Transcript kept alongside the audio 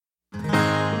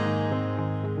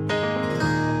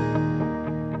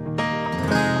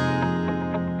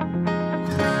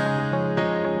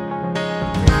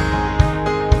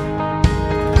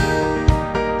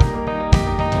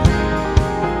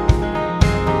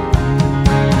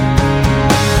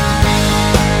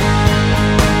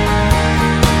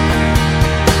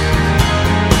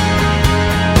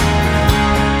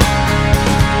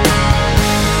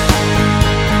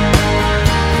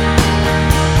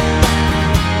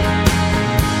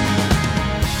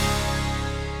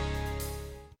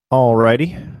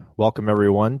Alrighty. Welcome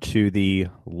everyone to the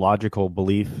Logical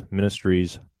Belief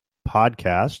Ministries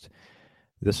podcast.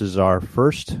 This is our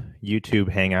first YouTube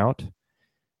hangout,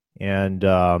 and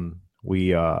we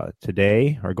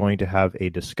today are going to have a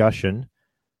discussion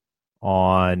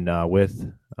on with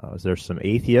there's some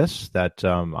atheists that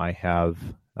I have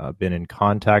been in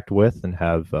contact with and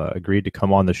have agreed to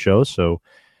come on the show. So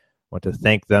I want to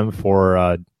thank them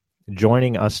for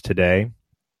joining us today.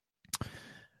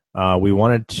 We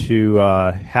wanted to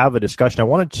have a discussion. I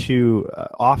wanted to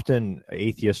often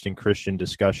atheist and Christian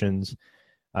discussions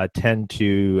tend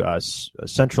to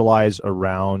centralize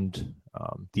around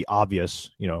the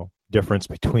obvious, difference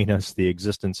between us, the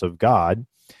existence of God.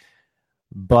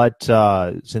 But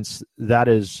since that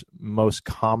is most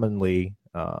commonly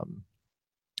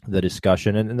the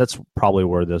discussion, and that's probably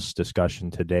where this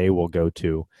discussion today will go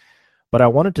to. But I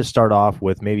wanted to start off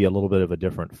with maybe a little bit of a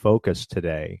different focus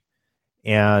today.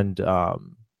 And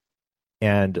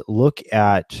look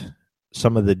at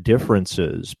some of the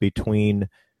differences between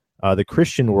the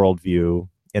Christian worldview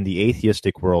and the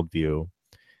atheistic worldview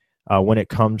when it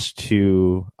comes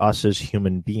to us as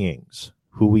human beings,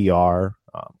 who we are,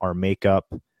 our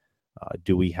makeup.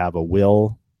 Do we have a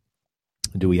will?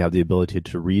 Do we have the ability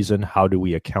to reason? How do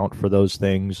we account for those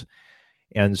things?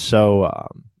 And so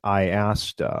I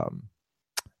asked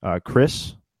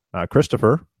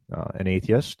Christopher, an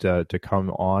atheist, to come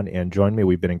on and join me.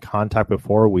 We've been in contact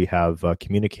before. We have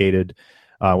communicated.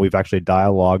 We've actually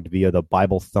dialogued via the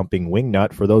Bible Thumping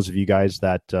Wingnut. For those of you guys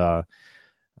that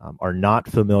are not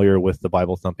familiar with the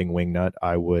Bible Thumping Wingnut,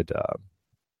 I would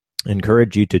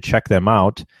encourage you to check them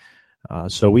out.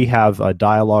 So we have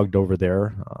dialogued over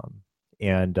there,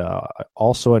 and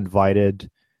also invited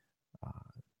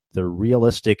the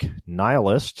Realistic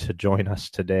Nihilist to join us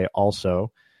today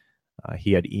also.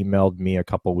 He had emailed me a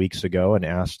couple weeks ago and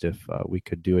asked if we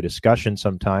could do a discussion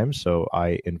sometime, so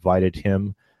I invited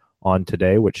him on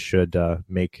today, which should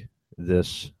make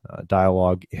this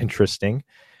dialogue interesting.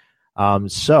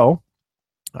 So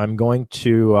I'm going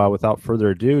to, without further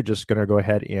ado, just going to go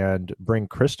ahead and bring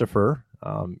Christopher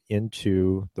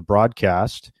into the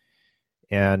broadcast.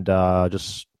 And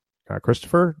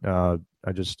Christopher,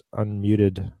 I just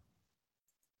unmuted,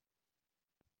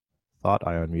 thought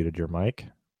I unmuted your mic.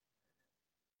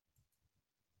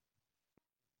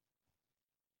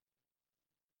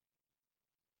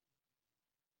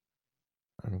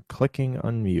 I'm clicking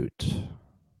unmute,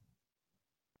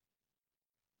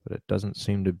 but it doesn't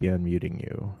seem to be unmuting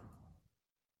you.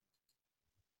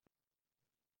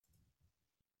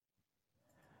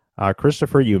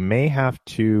 Christopher, you may have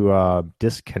to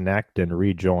disconnect and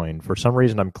rejoin. For some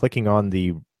reason, I'm clicking on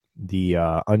the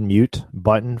unmute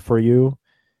button for you,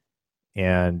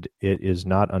 and it is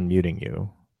not unmuting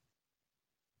you.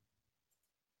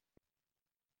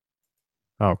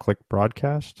 Oh, click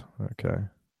broadcast? Okay.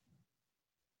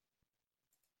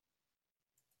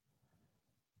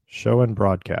 Show and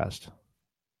broadcast.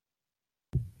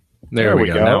 There we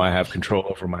go. Now I have control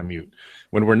over my mute.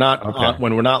 When we're not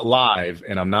when we're not live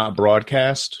and I'm not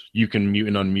broadcast, you can mute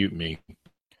and unmute me.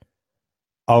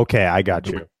 Okay, I got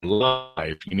you.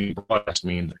 Live, you need to broadcast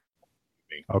me.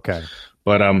 Okay.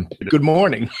 But good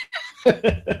morning.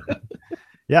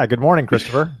 Yeah, good morning,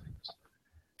 Christopher.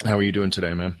 How are you doing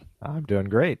today, man? I'm doing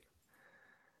great.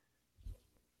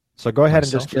 So go ahead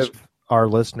and just give our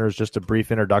listeners just a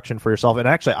brief introduction for yourself. And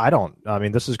actually,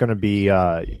 this is going to be,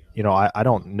 I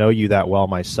don't know you that well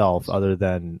myself, other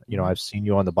than, I've seen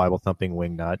you on the Bible Thumping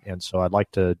Wingnut. And so I'd like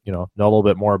to, know a little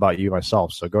bit more about you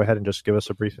myself. So go ahead and just give us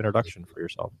a brief introduction for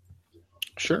yourself.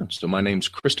 Sure. So my name's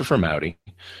Christopher Mowdy.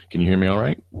 Can you hear me all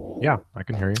right? Yeah, I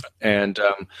can hear you. And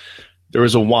there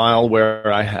was a while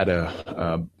where I had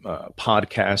a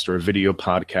podcast or a video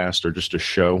podcast or just a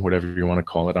show, whatever you want to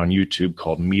call it, on YouTube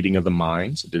called Meeting of the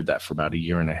Minds. I did that for about a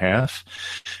year and a half.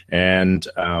 And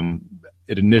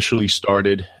it initially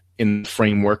started in the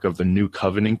framework of the New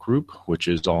Covenant Group, which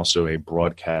is also a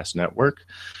broadcast network.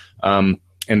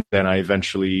 And then I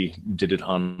eventually did it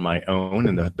on my own.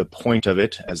 And the point of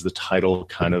it, as the title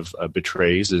kind of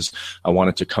betrays, is I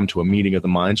wanted to come to a meeting of the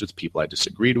minds with people I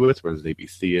disagreed with, whether they be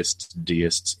theists,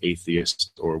 deists,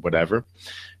 atheists, or whatever.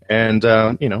 And,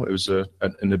 it was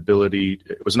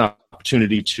an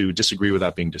opportunity to disagree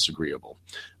without being disagreeable.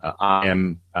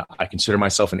 I consider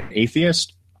myself an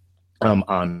atheist.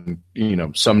 On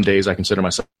some days I consider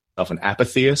myself an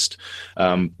apatheist.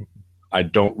 I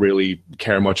don't really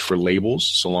care much for labels,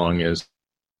 so long as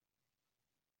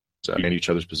in each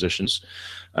other's positions.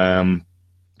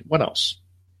 What else?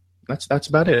 That's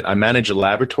about it. I manage a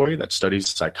laboratory that studies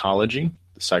psychology,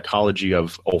 the psychology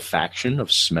of olfaction,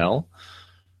 of smell,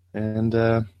 and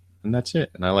and that's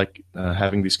it. And I like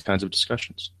having these kinds of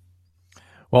discussions.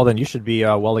 Well, then you should be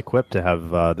well equipped to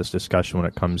have this discussion when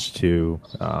it comes to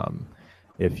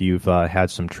if you've had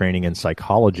some training in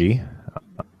psychology.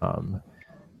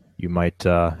 You might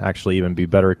actually even be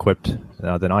better equipped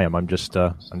than I am. I'm just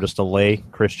a lay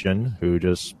Christian who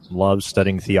just loves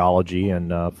studying theology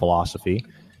and philosophy,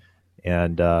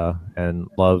 and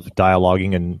love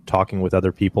dialoguing and talking with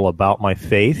other people about my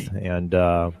faith and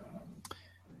the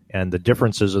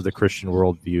differences of the Christian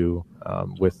worldview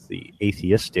with the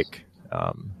atheistic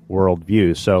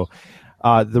worldview. So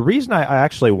the reason I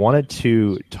actually wanted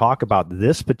to talk about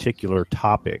this particular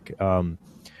topic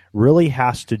really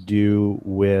has to do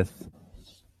with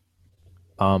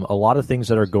a lot of things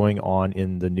that are going on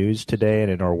in the news today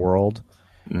and in our world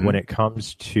when it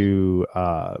comes to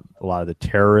a lot of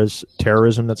the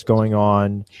terrorism that's going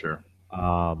on. Sure.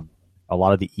 A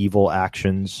lot of the evil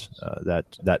actions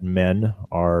that men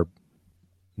are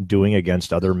doing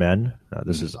against other men.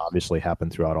 This has obviously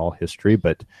happened throughout all history,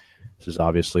 but this is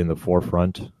obviously in the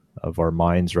forefront of our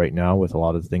minds right now with a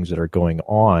lot of the things that are going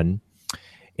on.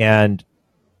 And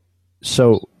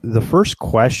so the first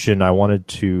question I wanted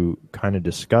to kind of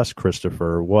discuss,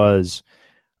 Christopher, was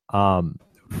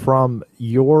from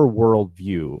your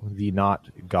worldview, the not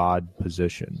God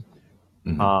position,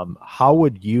 how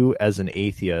would you as an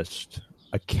atheist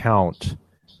account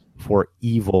for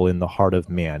evil in the heart of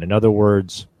man? In other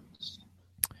words,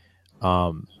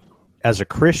 as a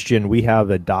Christian, we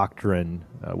have a doctrine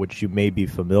which you may be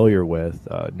familiar with,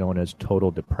 known as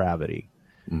total depravity.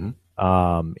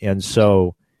 And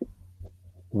so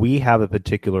we have a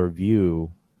particular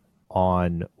view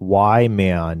on why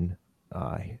man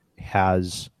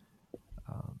has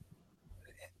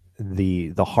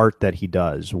the heart that he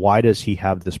does. Why does he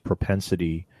have this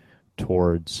propensity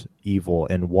towards evil,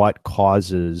 and what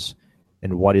causes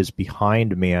and what is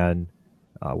behind man?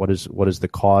 What is the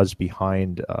cause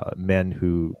behind men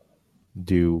who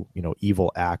do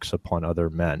evil acts upon other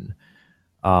men?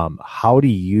 How do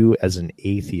you, as an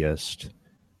atheist,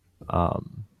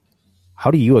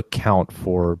 how do you account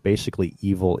for basically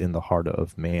evil in the heart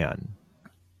of man?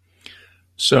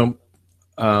 So,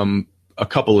 a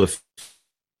couple of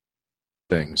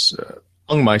things.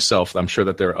 Among myself, I'm sure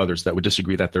that there are others that would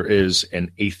disagree that there is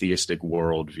an atheistic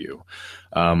worldview.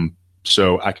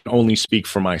 So I can only speak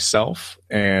for myself,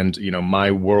 and my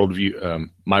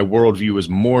worldview is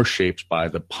more shaped by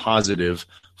the positive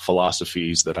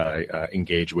philosophies that I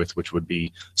engage with, which would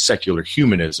be secular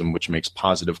humanism, which makes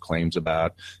positive claims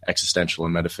about existential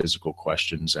and metaphysical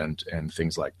questions and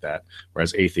things like that.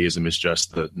 Whereas atheism is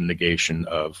just the negation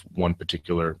of one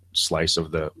particular slice of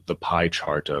the pie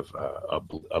chart of a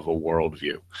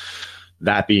worldview.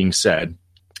 That being said,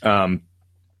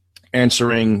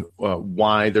 answering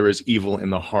why there is evil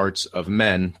in the hearts of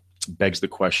men begs the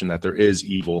question that there is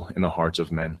evil in the hearts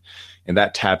of men, and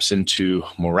that taps into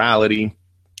morality.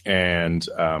 And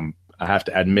I have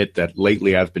to admit that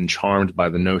lately I've been charmed by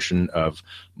the notion of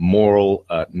moral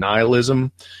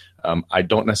nihilism. I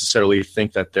don't necessarily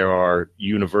think that there are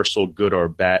universal good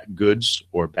or goods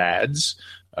or bads.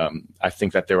 I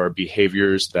think that there are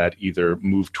behaviors that either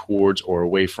move towards or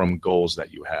away from goals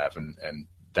that you have,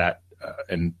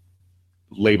 and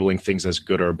labeling things as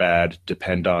good or bad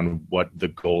depend on what the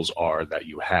goals are that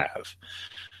you have.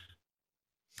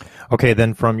 Okay,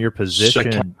 then from your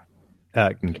position,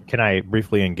 can I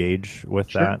briefly engage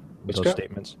with that, with those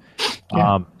statements?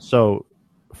 Yeah. So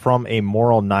from a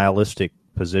moral nihilistic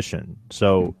position,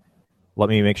 so let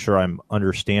me make sure I'm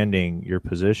understanding your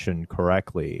position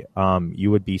correctly.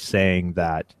 You would be saying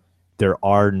that there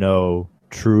are no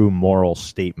true moral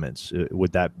statements.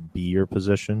 Would that be your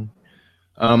position?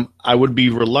 I would be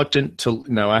reluctant to.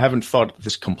 No, I haven't thought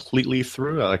this completely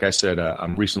through. Like I said,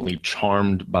 I'm recently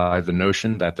charmed by the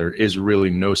notion that there is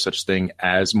really no such thing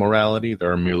as morality.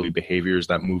 There are merely behaviors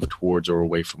that move towards or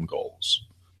away from goals.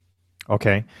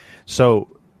 Okay.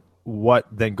 So what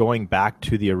then, going back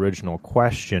to the original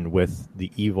question with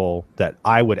the evil that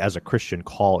I would as a Christian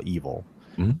call evil,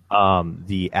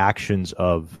 the actions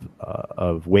of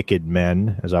wicked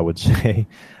men, as I would say,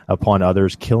 upon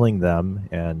others, killing them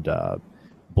and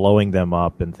blowing them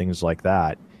up and things like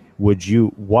that.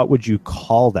 What would you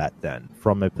call that then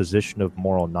from a position of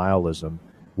moral nihilism?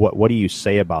 What do you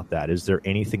say about that? Is there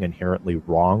anything inherently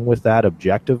wrong with that,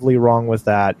 objectively wrong with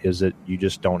that? Is it you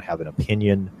just don't have an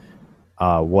opinion?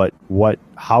 How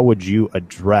would you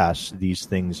address these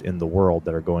things in the world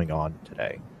that are going on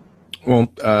today?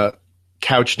 Well,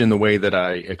 couched in the way that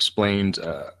I explained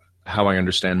how I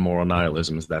understand moral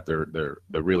nihilism is that there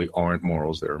really aren't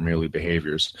morals; there are merely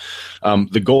behaviors.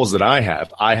 The goals that I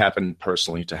happen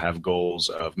personally to have goals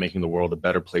of making the world a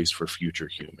better place for future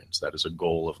humans. That is a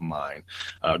goal of mine.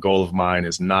 A goal of mine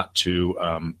is not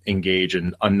to engage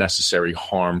in unnecessary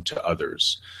harm to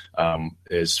others.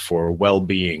 Is for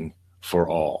well-being for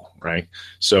all. Right.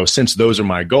 So since those are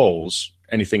my goals,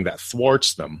 anything that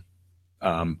thwarts them,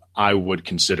 I would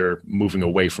consider moving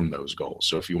away from those goals.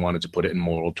 So if you wanted to put it in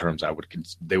moral terms,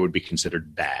 they would be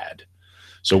considered bad.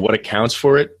 So what accounts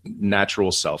for it?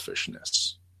 Natural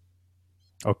selfishness.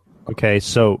 Okay,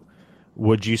 so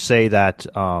would you say that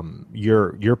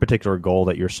your particular goal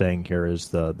that you're saying here is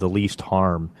the least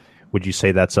harm? Would you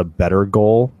say that's a better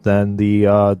goal than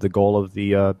the goal of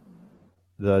the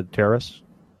terrorists?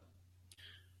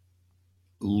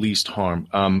 Least harm.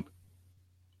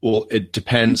 Well, it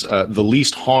depends. The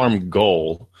least harm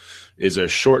goal is a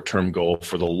short-term goal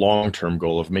for the long-term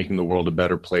goal of making the world a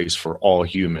better place for all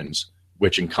humans,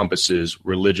 which encompasses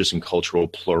religious and cultural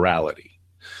plurality.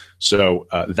 So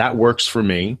that works for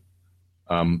me.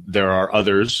 There are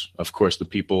others, of course,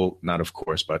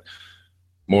 but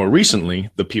more recently,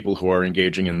 the people who are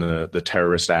engaging in the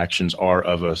terrorist actions are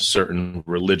of a certain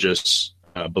religious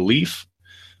belief.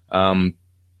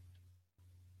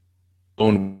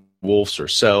 Wolves or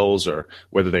cells, or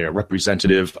whether they are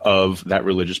representative of that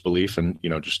religious belief. And,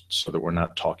 just so that we're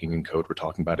not talking in code, we're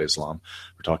talking about Islam,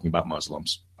 we're talking about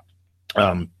Muslims.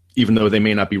 Even though they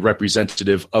may not be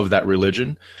representative of that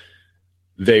religion,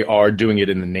 they are doing it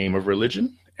in the name of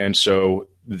religion. And so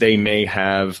they may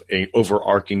have an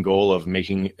overarching goal of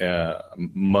making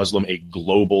Muslim a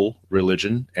global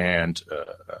religion and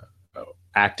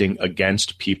acting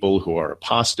against people who are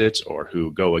apostates or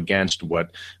who go against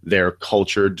what their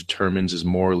culture determines is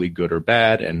morally good or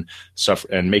bad, and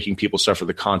making people suffer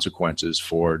the consequences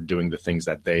for doing the things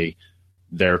that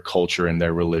their culture and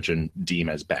their religion deem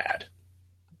as bad.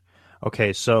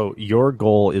 Okay, so your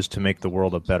goal is to make the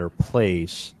world a better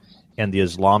place, and the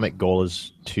Islamic goal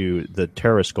the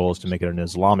terrorist goal is to make it an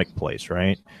Islamic place,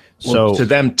 right? Well, so to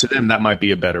them, that might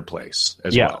be a better place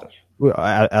as well.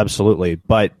 Absolutely.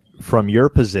 But from your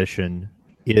position,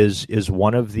 is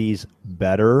one of these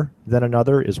better than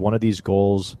another? Is one of these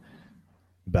goals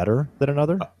better than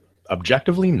another?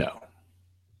 Objectively, no.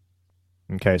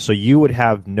 Okay, so you would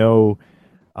have no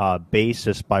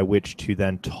basis by which to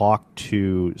then talk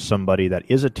to somebody that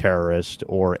is a terrorist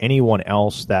or anyone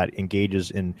else that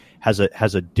engages in has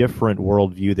a different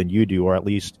worldview than you do, or at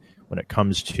least when it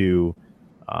comes to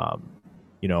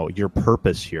your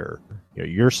purpose here.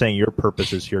 You're saying your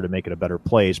purpose is here to make it a better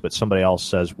place, but somebody else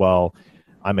says, well,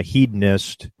 I'm a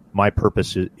hedonist. My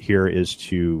purpose here is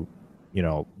to,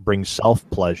 bring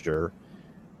self-pleasure.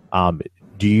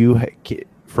 Do you,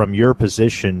 from your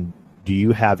position, do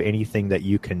you have anything that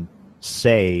you can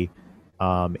say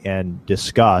and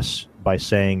discuss by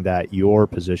saying that your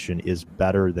position is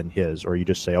better than his? Or you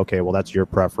just say, okay, well, that's your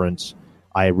preference.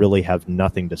 I really have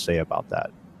nothing to say about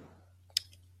that.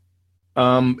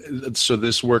 So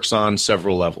this works on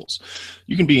several levels.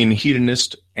 You can be a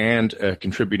hedonist and a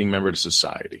contributing member to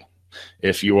society.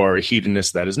 If you are a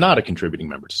hedonist that is not a contributing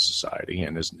member to society,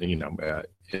 and is,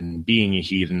 in being a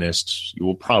hedonist, you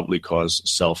will probably cause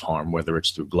self-harm, whether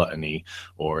it's through gluttony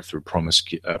or through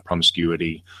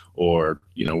promiscuity, or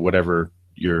whatever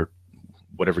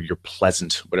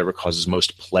causes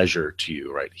most pleasure to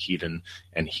you, right? Hedon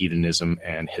and hedonism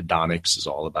and hedonics is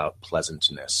all about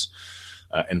pleasantness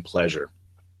and pleasure.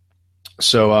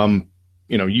 So,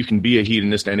 you can be a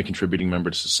hedonist and a contributing member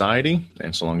to society.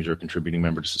 And so long as you're a contributing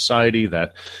member to society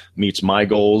that meets my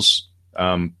goals,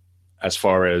 as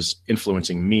far as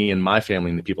influencing me and my family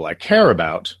and the people I care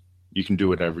about, you can do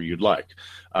whatever you'd like.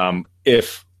 And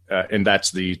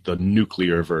that's the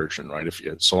nuclear version, right?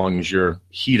 So long as your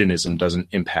hedonism doesn't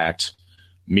impact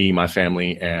me, my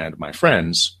family, and my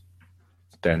friends,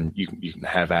 then you can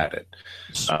have at it.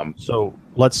 So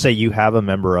let's say you have a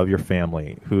member of your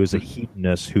family who is a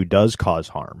hedonist who does cause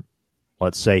harm.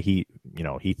 Let's say he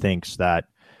thinks that,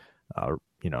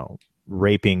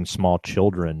 raping small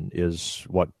children is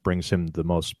what brings him the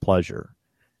most pleasure.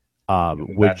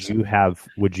 Would you have,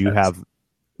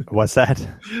 what's that?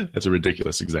 That's a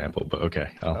ridiculous example, but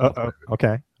okay.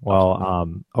 Okay.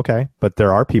 Well, okay. But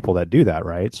there are people that do that,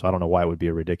 right? So I don't know why it would be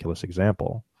a ridiculous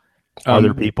example. Are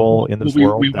there people in this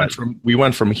world? We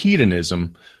went from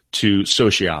hedonism to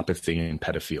sociopathy and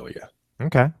pedophilia.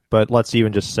 Okay, but let's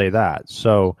even just say that.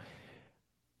 So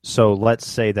let's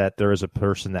say that there is a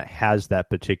person that has that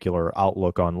particular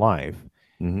outlook on life.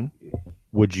 Mm-hmm.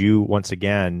 would you, once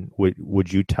again,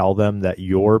 would you tell them that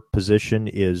your position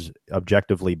is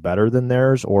objectively better than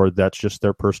theirs, or that's just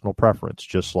their personal preference,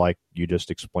 just like you just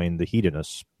explained the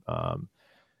hedonist?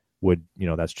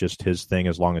 That's just his thing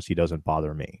as long as he doesn't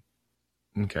bother me.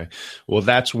 Okay. Well,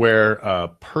 that's where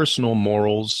personal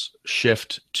morals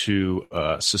shift to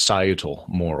societal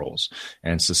morals.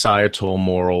 And societal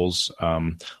morals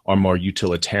are more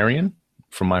utilitarian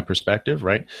from my perspective,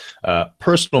 right?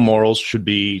 Personal morals should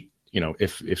be,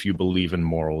 if you believe in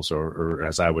morals, or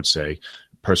as I would say,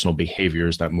 personal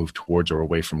behaviors that move towards or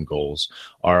away from goals,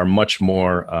 are much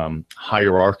more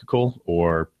hierarchical,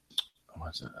 or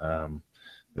what's it?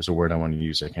 There's a word I want to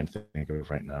use I can't think of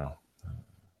right now.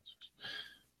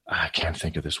 I can't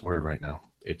think of this word right now.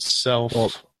 It's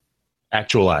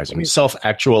self-actualized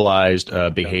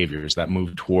behaviors that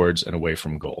move towards and away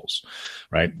from goals,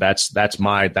 right? That's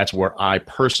where I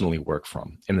personally work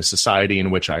from. In the society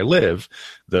in which I live,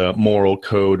 the moral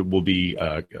code will be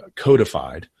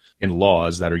codified in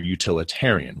laws that are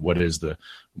utilitarian. What is the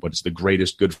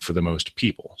greatest good for the most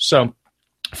people? So,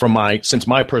 since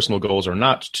my personal goals are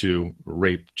not to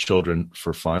rape children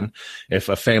for fun, if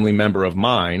a family member of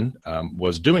mine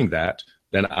was doing that,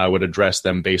 then I would address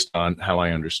them based on how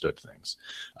I understood things.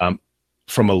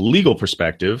 From a legal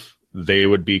perspective, they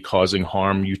would be causing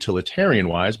harm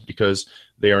utilitarian-wise because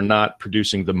they are not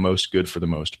producing the most good for the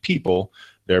most people.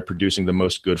 They're producing the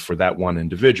most good for that one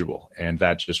individual, and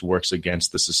that just works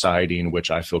against the society in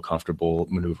which I feel comfortable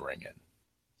maneuvering in.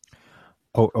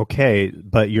 Oh, okay,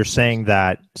 but you're saying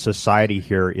that society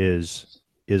here is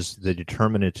the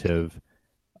determinative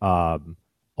on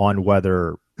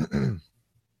whether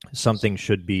something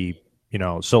should be,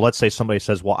 So let's say somebody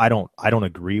says, "Well, I don't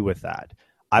agree with that.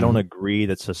 I don't agree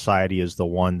that society is the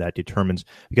one that determines,"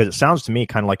 because it sounds to me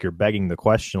kind of like you're begging the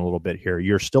question a little bit here.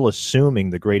 You're still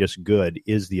assuming the greatest good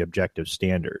is the objective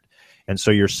standard, and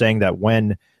so you're saying that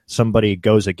when somebody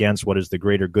goes against what is the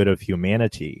greater good of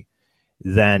humanity,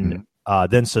 then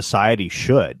society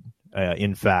should,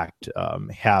 in fact,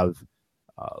 have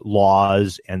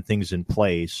laws and things in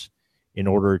place in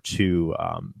order to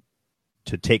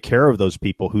take care of those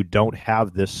people who don't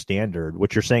have this standard,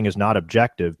 which you're saying is not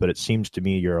objective, but it seems to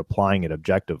me you're applying it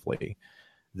objectively,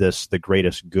 the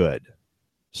greatest good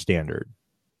standard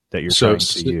that you're trying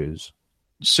to use.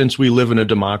 Since we live in a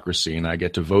democracy and I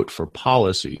get to vote for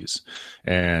policies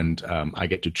and I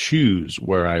get to choose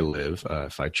where I live,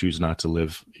 if I choose not to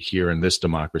live here in this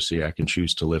democracy, I can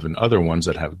choose to live in other ones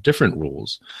that have different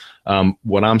rules.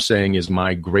 What I'm saying is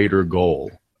my greater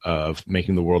goal of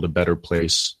making the world a better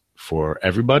place for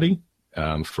everybody,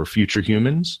 for future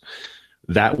humans,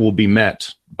 that will be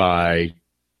met by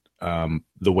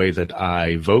the way that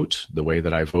I vote, the way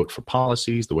that I vote for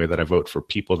policies, the way that I vote for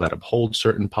people that uphold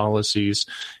certain policies,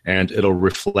 and it'll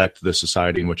reflect the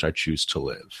society in which I choose to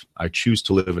live. I choose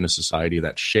to live in a society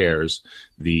that shares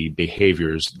the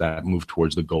behaviors that move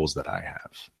towards the goals that I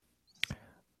have.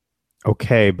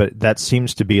 Okay, but that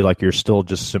seems to be like you're still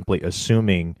just simply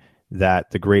assuming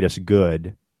that the greatest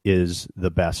good is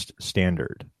the best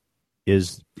standard,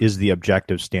 is the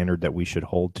objective standard that we should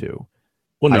hold to.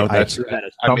 Well, no, that's that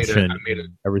assumption.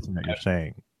 Everything that you're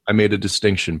saying. I made a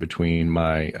distinction between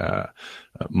my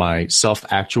my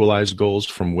self-actualized goals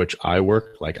from which I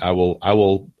work. Like I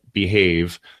will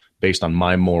behave based on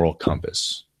my moral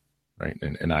compass, right?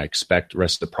 And I expect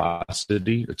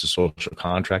reciprocity. It's a social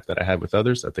contract that I have with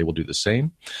others that they will do the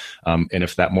same. And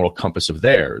if that moral compass of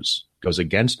theirs goes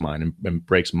against mine and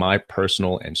breaks my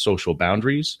personal and social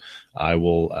boundaries, I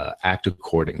will act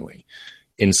accordingly.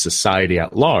 In society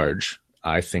at large,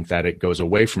 I think that it goes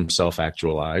away from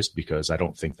self-actualized because I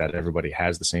don't think that everybody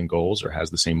has the same goals or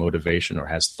has the same motivation or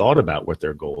has thought about what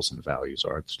their goals and values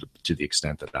are to the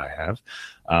extent that I have.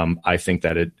 I think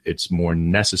that it's more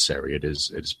necessary. It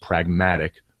is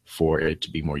pragmatic for it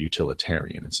to be more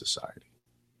utilitarian in society.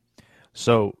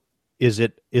 So is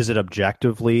it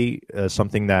objectively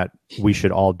something that we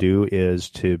should all do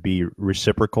is to be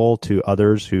reciprocal to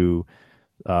others who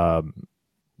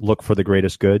look for the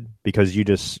greatest good? Because you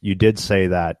did say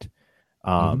that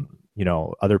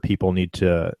other people need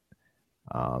to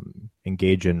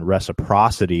engage in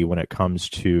reciprocity when it comes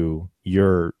to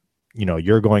you're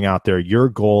going out there. Your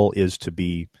goal is to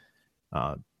be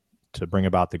to bring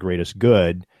about the greatest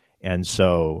good, and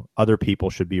so other people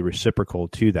should be reciprocal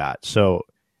to that. So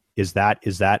is that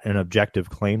an objective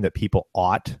claim that people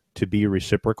ought to be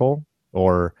reciprocal,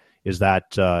 or is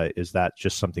that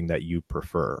just something that you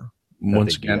prefer?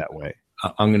 Once again, that way.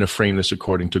 I'm going to frame this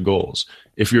according to goals.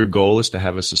 If your goal is to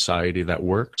have a society that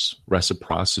works,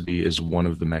 reciprocity is one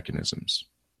of the mechanisms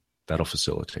that'll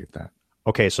facilitate that.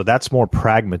 Okay, so that's more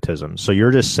pragmatism. So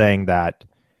you're just saying that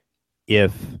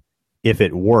if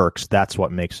it works, that's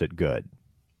what makes it good.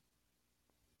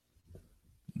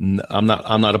 I'm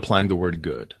not applying the word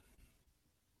good.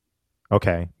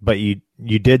 Okay, but you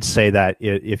did say that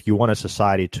if you want a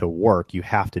society to work, you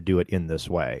have to do it in this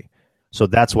way. So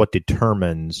that's what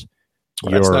determines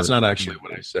your. That's not actually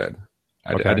what I said.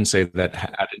 Okay. I didn't say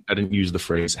that. I didn't use the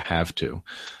phrase "have to."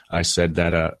 I said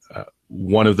that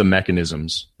one of the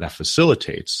mechanisms that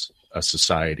facilitates a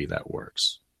society that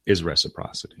works is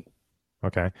reciprocity.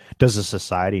 Okay. Does a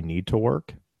society need to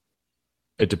work?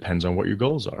 It depends on what your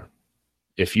goals are.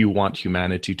 If you want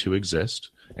humanity to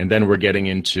exist, and then we're getting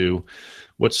into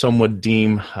what some would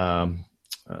deem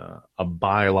a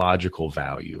biological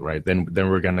value, right? Then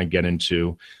we're going to get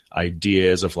into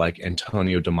ideas of like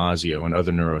Antonio Damasio and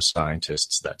other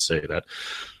neuroscientists that say that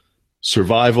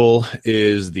survival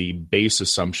is the base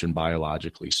assumption,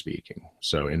 biologically speaking.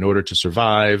 So in order to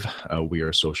survive, we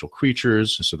are social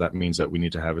creatures. So that means that we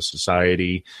need to have a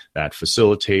society that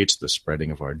facilitates the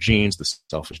spreading of our genes, the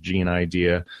selfish gene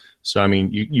idea. So, I mean,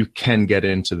 you can get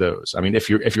into those. I mean, if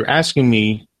you're asking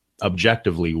me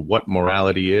objectively what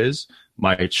morality is,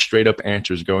 my straight up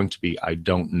answer is going to be, I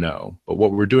don't know. But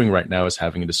what we're doing right now is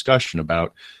having a discussion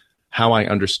about how I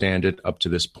understand it up to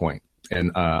this point.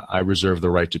 And I reserve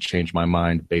the right to change my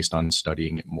mind based on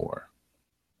studying it more.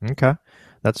 Okay,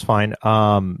 that's fine.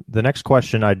 The next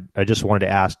question I just wanted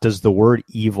to ask, does the word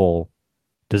evil,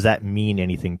 does that mean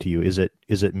anything to you? Is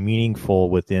it meaningful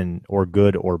within, or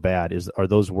good or bad? Are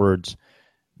those words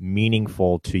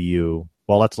meaningful to you?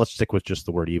 Well, let's stick with just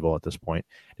the word evil at this point.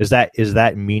 Is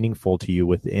that meaningful to you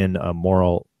within a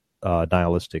moral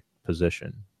nihilistic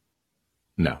position?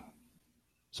 No.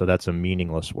 So that's a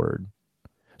meaningless word.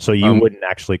 So you wouldn't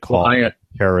actually call what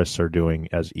terrorists are doing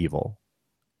as evil?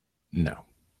 No.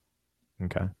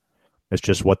 Okay. It's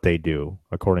just what they do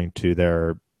according to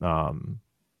their,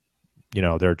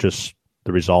 they're just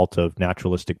the result of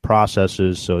naturalistic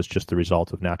processes. So it's just the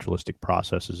result of naturalistic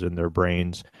processes in their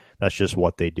brains. That's just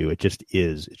what they do. It just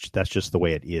is. That's just the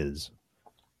way it is.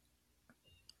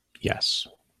 Yes.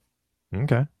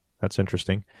 Okay. That's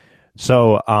interesting.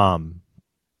 So,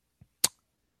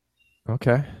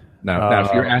 okay. Now,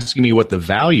 if you're asking me what the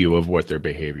value of what their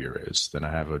behavior is, then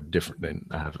I have a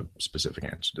specific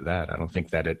answer to that. I don't think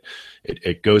that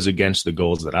it goes against the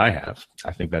goals that I have.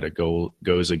 I think that it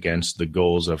goes against the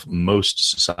goals of most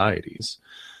societies,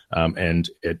 and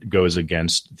it goes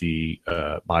against the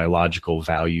biological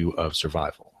value of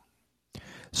survival.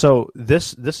 So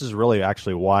this is really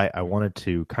actually why I wanted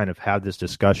to kind of have this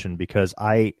discussion, because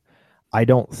I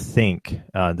don't think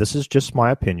this is just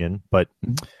my opinion, but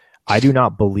I do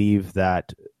not believe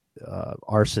that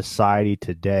our society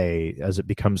today, as it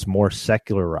becomes more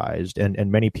secularized,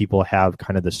 and many people have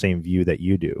kind of the same view that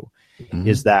you do,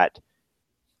 is that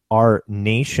our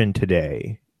nation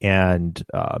today and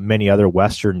many other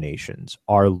Western nations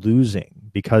are losing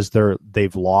because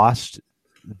they've lost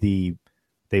the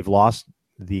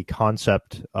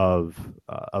concept of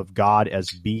God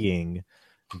as being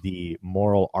the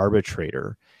moral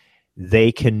arbitrator.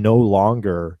 They can no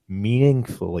longer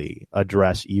meaningfully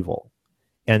address evil.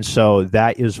 And so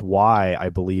that is why I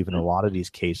believe in a lot of these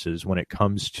cases, when it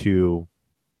comes to,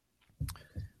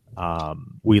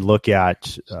 we look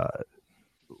at,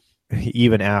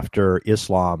 even after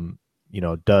Islam,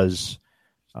 does,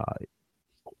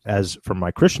 as from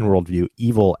my Christian worldview,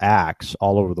 evil acts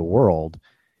all over the world,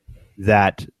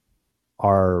 that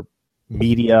our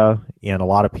media and a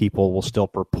lot of people will still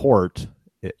purport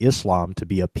Islam to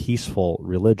be a peaceful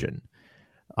religion,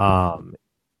 and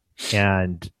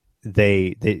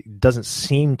they doesn't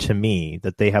seem to me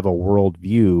that they have a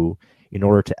worldview in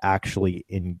order to actually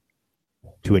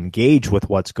to engage with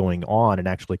what's going on and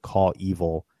actually call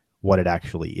evil what it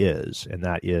actually is, and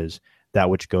that is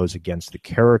that which goes against the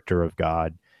character of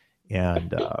God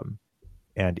and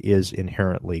is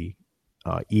inherently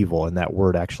evil, and that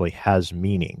word actually has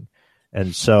meaning.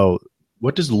 And so,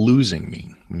 what does losing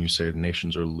mean when you say the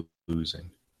nations are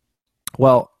losing?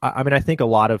 Well, I mean, I think a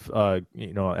lot of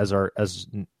as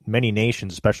many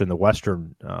nations, especially in the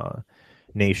Western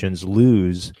nations,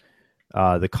 lose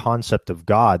the concept of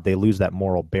God. They lose that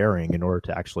moral bearing in order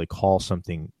to actually call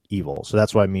something evil. So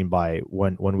that's what I mean by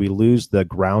when we lose the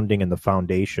grounding and the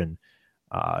foundation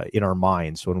in our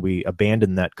minds. When we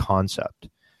abandon that concept,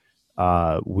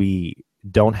 we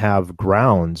don't have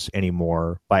grounds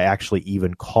anymore by actually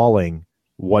even calling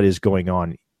what is going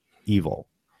on evil.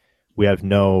 We have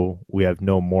no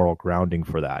moral grounding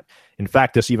for that. In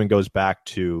fact, this even goes back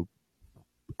to,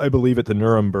 I believe, at the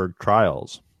Nuremberg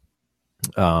trials.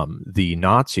 The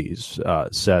Nazis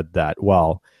said that,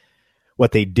 well,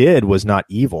 what they did was not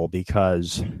evil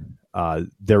because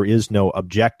there is no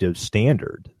objective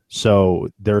standard. So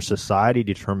their society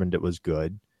determined it was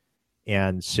good,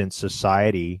 and since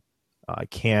society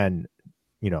can,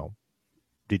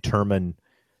 determine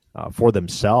for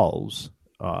themselves,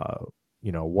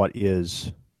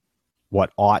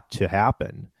 what ought to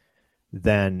happen,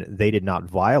 then they did not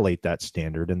violate that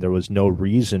standard, and there was no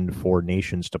reason for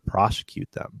nations to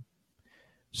prosecute them.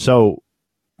 So,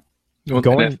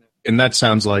 and that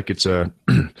sounds like it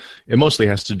mostly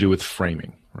has to do with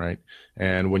framing, right?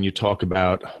 And when you talk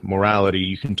about morality,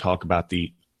 you can talk about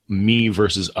the me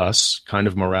versus us kind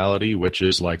of morality, which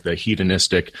is like the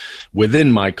hedonistic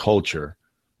within my culture.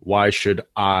 Why should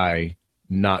I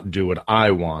not do what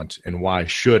I want, and why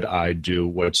should I do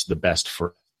what's the best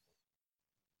for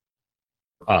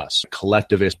us?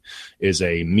 Collectivist is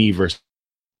a me versus,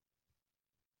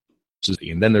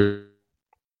 and then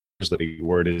there's the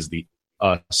word is the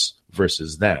us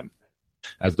versus them.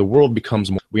 As the world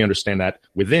becomes more, we understand that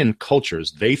within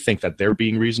cultures, they think that they're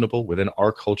being reasonable. Within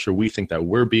our culture, we think that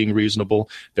we're being reasonable.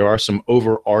 There are some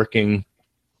overarching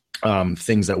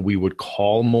things that we would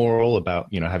call moral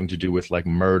about, having to do with like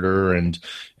murder and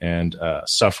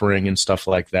suffering and stuff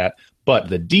like that. But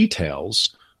the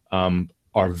details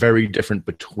are very different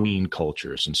between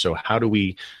cultures. And so how do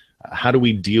we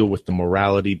deal with the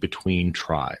morality between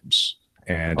tribes?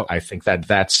 And I think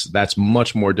that's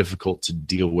much more difficult to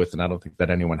deal with, and I don't think that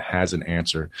anyone has an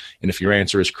answer. And if your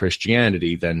answer is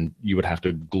Christianity, then you would have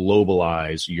to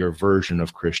globalize your version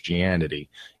of Christianity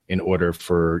in order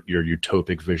for your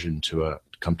utopic vision to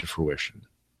come to fruition.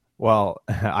 Well,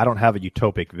 I don't have a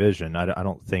utopic vision. I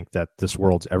don't think that this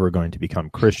world's ever going to become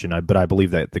Christian, but I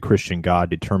believe that the Christian God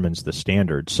determines the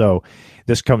standard. So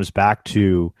this comes back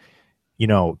to,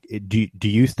 do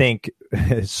you think,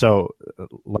 so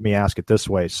let me ask it this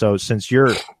way. So since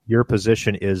your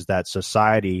position is that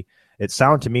society, it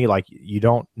sounds to me like you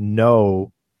don't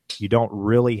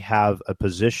really have a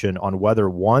position on whether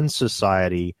one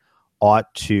society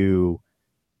ought to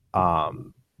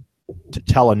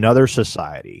tell another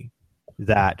society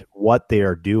that what they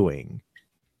are doing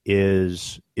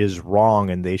is wrong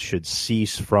and they should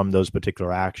cease from those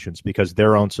particular actions because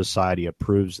their own society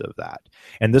approves of that.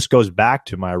 And this goes back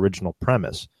to my original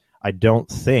premise. I don't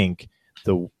think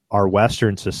our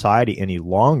Western society any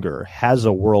longer has a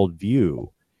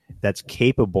worldview that's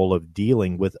capable of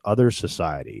dealing with other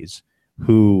societies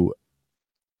who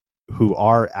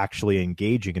are actually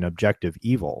engaging in objective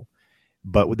evil,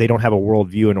 but they don't have a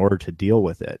worldview in order to deal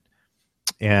with it.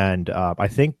 And I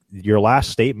think your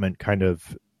last statement kind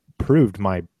of proved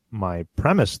my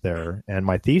premise there and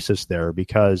my thesis there,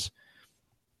 because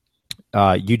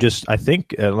you just, I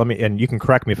think, and you can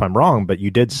correct me if I'm wrong, but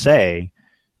you did say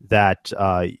that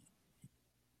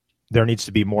there needs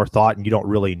to be more thought, and you don't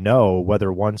really know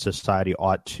whether one society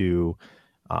ought to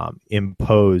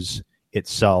impose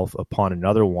itself upon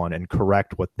another one and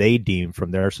correct what they deem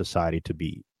from their society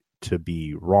to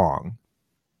be wrong.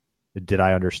 Did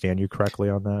I understand you correctly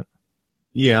on that?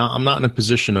 Yeah, I'm not in a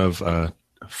position of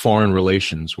foreign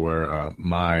relations where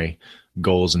my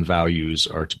goals and values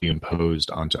are to be imposed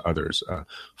onto others.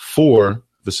 For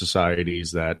the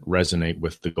societies that resonate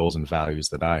with the goals and values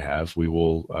that I have, we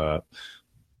will,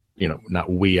 not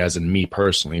we as in me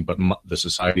personally, but the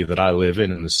society that I live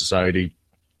in and the society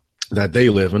that they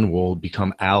live in will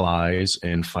become allies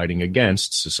in fighting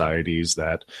against societies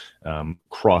that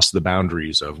cross the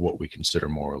boundaries of what we consider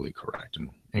morally correct and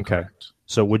incorrect. Okay.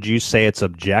 So would you say it's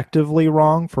objectively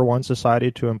wrong for one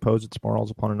society to impose its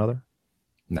morals upon another?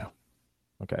 No.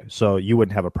 Okay. So you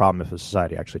wouldn't have a problem if a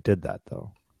society actually did that,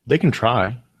 though? They can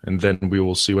try, and then we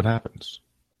will see what happens.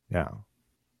 Yeah.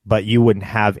 But you wouldn't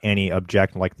have any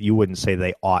objection, like you wouldn't say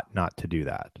they ought not to do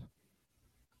that.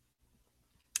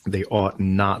 They ought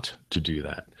not to do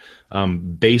that.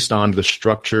 Based on the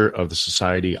structure of the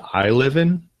society I live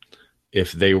in,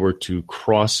 if they were to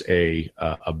cross a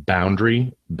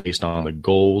boundary based on the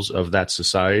goals of that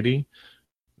society,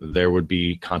 there would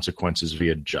be consequences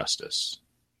via justice.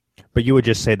 But you would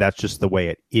just say that's just the way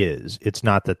it is. It's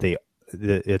not that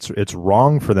it's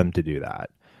wrong for them to do that.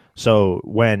 So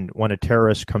when a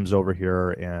terrorist comes over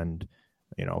here and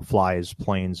flies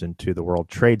planes into the World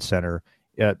Trade Center,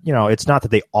 it's not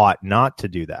that they ought not to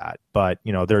do that, but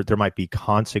there might be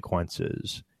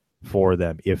consequences for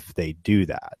them if they do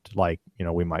that. Like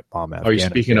we might bomb Afghanistan. Are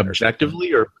you speaking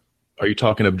objectively, or are you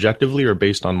talking objectively, or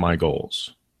based on my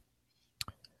goals?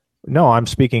 No, I'm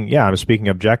speaking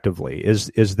objectively.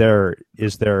 Is there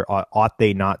ought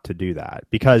they not to do that?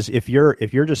 Because if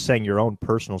you're just saying your own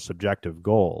personal subjective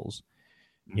goals,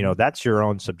 that's your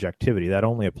own subjectivity. That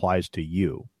only applies to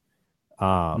you.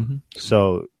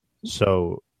 So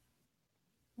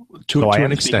So I To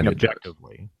am an speaking extent, it does.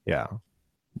 objectively. Yeah.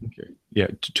 Okay. Yeah,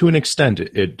 to an extent,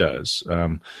 it does.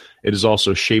 It is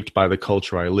also shaped by the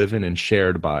culture I live in and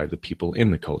shared by the people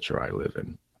in the culture I live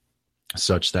in,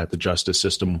 such that the justice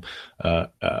system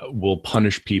will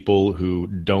punish people who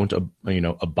don't,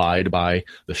 abide by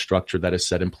the structure that is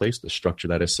set in place. The structure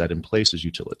that is set in place is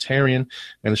utilitarian,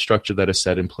 and the structure that is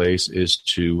set in place is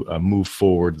to move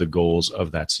forward the goals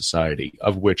of that society,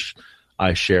 of which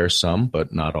I share some,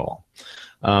 but not all.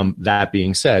 That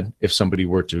being said, if somebody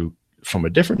were to, from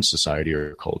a different society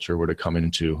or culture, were to come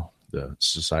into the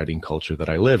society and culture that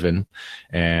I live in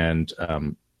and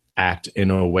act in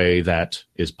a way that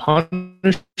is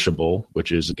punishable,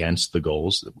 which is against the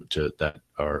goals that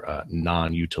are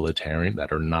non-utilitarian,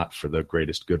 that are not for the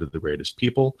greatest good of the greatest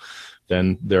people,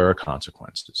 then there are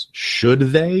consequences. Should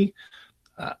they?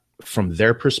 From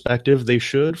their perspective, they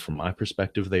should. From my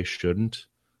perspective, they shouldn't.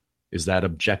 Is that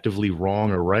objectively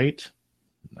wrong or right?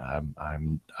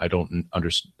 I don't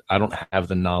understand. I don't have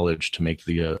the knowledge to make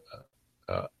the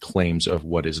claims of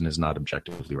what is and is not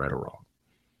objectively right or wrong.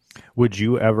 Would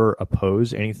you ever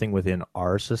oppose anything within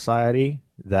our society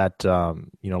that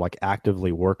like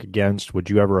actively work against? Would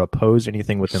you ever oppose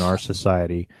anything within our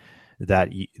society that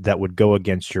would go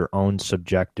against your own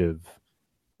subjective,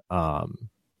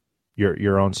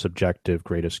 your own subjective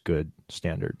greatest good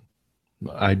standard?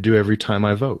 I do every time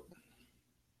I vote.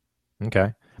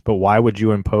 Okay, but why would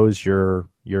you impose your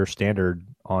standard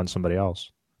on somebody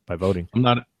else by voting? I'm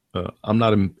not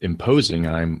imposing.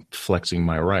 I'm flexing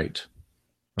my right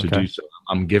to do so.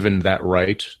 I'm given that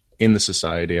right in the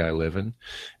society I live in,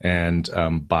 and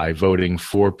by voting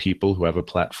for people who have a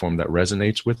platform that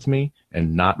resonates with me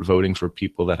and not voting for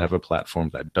people that have a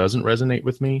platform that doesn't resonate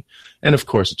with me. And of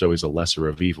course, it's always a lesser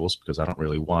of evils because I don't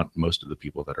really want most of the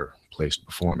people that are placed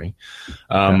before me.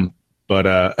 But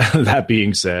that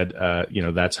being said,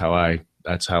 that's how I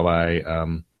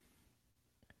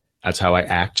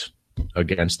act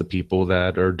against the people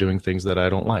that are doing things that I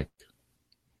don't like.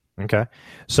 Okay.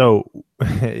 So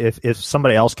if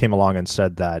somebody else came along and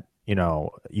said that,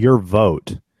 your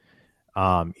vote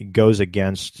goes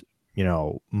against,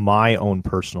 my own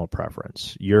personal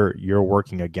preference, you're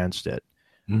working against it.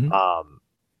 Mm-hmm.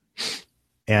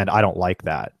 And I don't like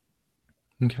that.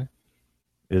 Okay.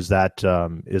 Is that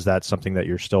something that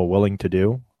you're still willing to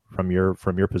do from your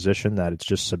position, that it's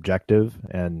just subjective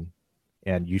and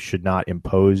you should not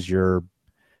impose your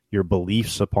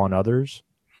beliefs upon others?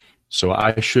 So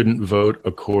I shouldn't vote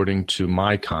according to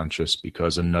my conscience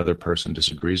because another person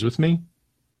disagrees with me?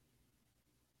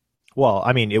 Well,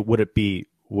 I mean, would it be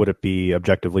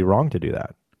objectively wrong to do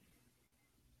that?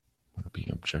 Would it be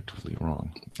objectively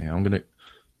wrong? Yeah, I'm gonna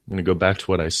go back to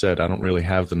what I said. I don't really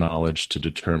have the knowledge to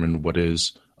determine what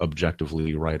is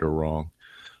objectively right or wrong.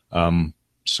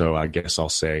 So I guess I'll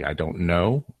say I don't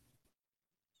know.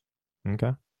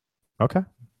 Okay.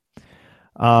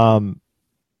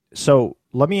 So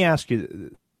let me ask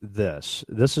you this.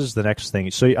 This is the next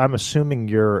thing. So I'm assuming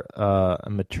you're a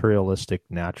materialistic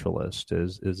naturalist.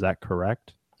 Is that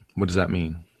correct? What does that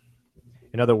mean?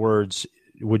 In other words,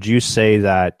 would you say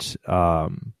that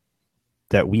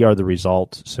that we are the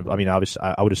result? I mean, obviously,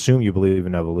 I would assume you believe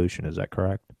in evolution. Is that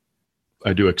correct?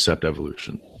 I do accept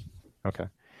evolution. Okay.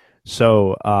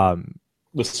 So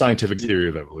the scientific theory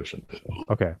of evolution.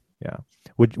 Okay. Yeah.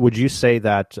 Would you say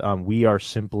that we are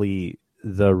simply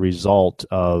the result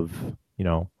of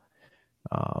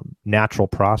natural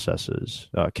processes,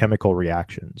 chemical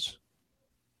reactions?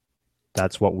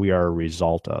 That's what we are a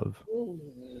result of.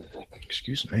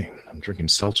 Excuse me. I'm drinking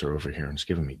seltzer over here and it's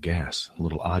giving me gas. A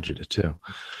little agita too.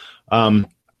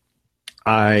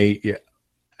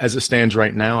 As it stands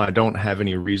right now, I don't have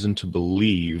any reason to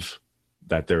believe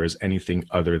that there is anything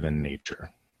other than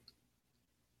nature.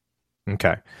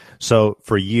 Okay. So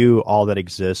for you, all that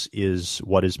exists is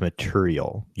what is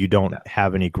material. You don't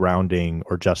have any grounding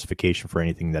or justification for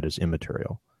anything that is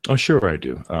immaterial. Oh, sure I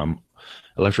do.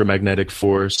 Electromagnetic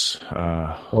force.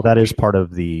 Well, that is part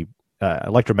of the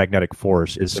electromagnetic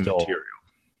force is still immaterial.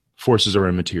 Forces are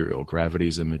immaterial. Gravity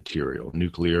is immaterial.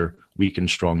 Weak and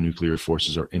strong nuclear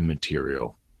forces are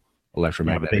immaterial.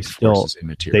 Electromagnetic force is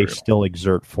immaterial. They still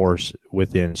exert force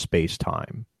within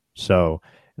space-time. So,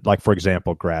 like for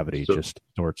example, gravity just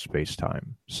distorts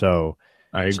space-time. So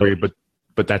I agree,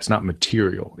 but that's not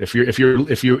material. If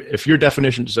your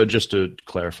definition, so just to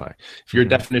clarify, if your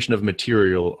definition of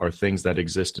material are things that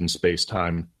exist in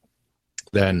space-time,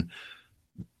 then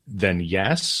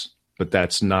yes, but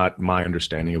that's not my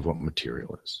understanding of what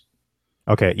material is.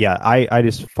 Okay, yeah, I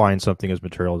just find something as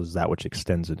material as that which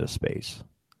extends into space.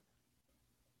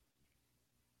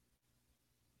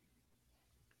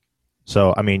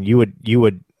 So, I mean, you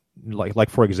would like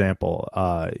for example,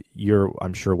 you're,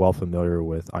 I'm sure, well familiar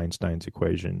with Einstein's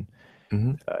equation,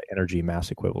 Hmm. energy mass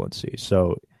equivalency.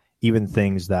 So even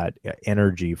things that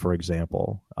energy, for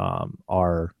example,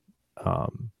 are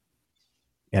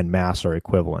and mass are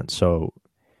equivalent. So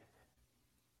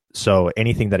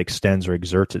anything that extends or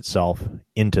exerts itself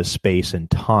into space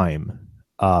and time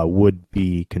would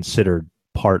be considered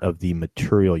part of the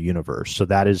material universe. So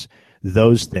that is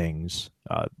those things,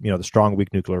 the strong,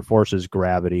 weak nuclear forces,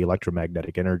 gravity,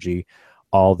 electromagnetic energy,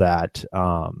 all that,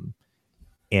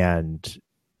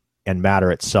 and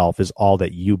matter itself is all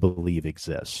that you believe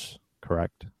exists.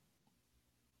 Correct?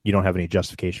 You don't have any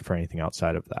justification for anything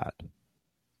outside of that.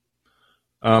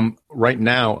 Right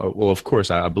now, well, of course,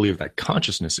 I believe that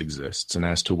consciousness exists, and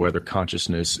as to whether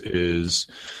consciousness is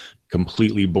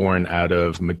completely born out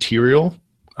of material,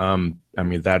 I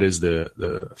mean, that is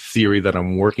the theory that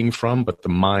I'm working from. But the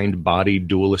mind-body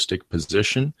dualistic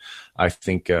position, I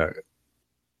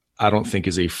don't think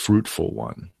is a fruitful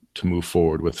one to move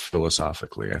forward with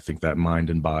philosophically. I think that mind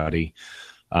and body,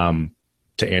 to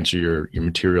answer your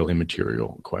material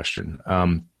immaterial question.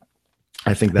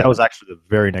 I think that was actually the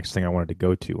very next thing I wanted to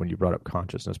go to when you brought up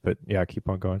consciousness. But yeah, keep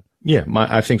on going. Yeah,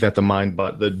 I think that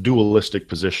the dualistic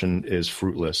position is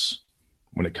fruitless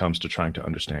when it comes to trying to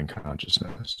understand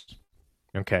consciousness.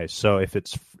 Okay, so if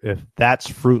that's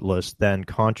fruitless, then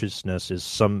consciousness is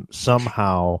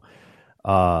somehow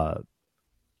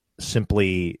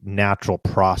simply natural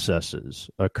processes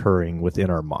occurring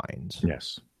within our minds.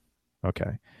 Yes.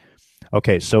 Okay.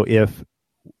 So if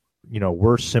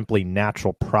we're simply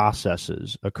natural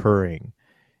processes occurring,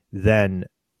 then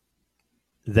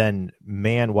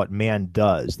man, what man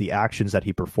does, the actions that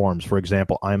he performs. For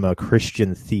example, I'm a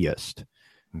Christian theist.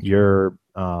 You're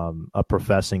a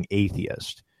professing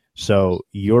atheist. So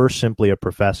you're simply a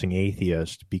professing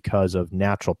atheist because of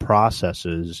natural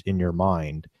processes in your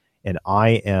mind, and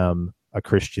I am a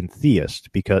Christian theist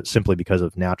simply because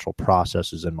of natural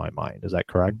processes in my mind. Is that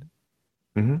correct?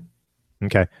 Mm-hmm.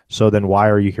 Okay. So then why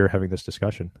are you here having this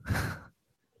discussion?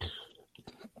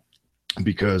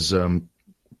 Because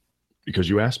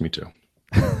you asked me to.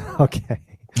 Okay.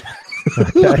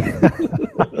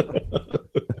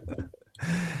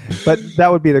 But that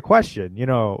would be the question,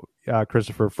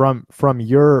 Christopher, from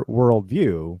your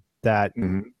worldview, that,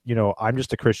 I'm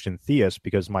just a Christian theist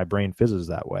because my brain fizzes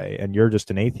that way, and you're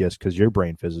just an atheist because your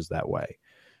brain fizzes that way.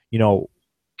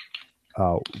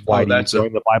 Why do you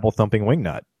join the Bible thumping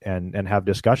wingnut and have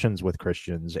discussions with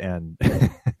Christians and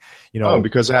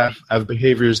because I have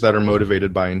behaviors that are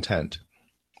motivated by intent.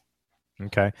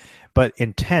 Okay, but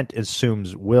intent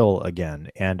assumes will again,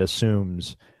 and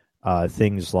assumes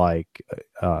things like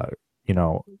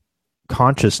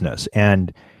consciousness,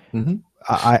 and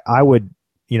I would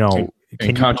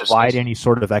can you provide any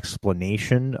sort of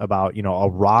explanation about a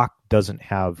rock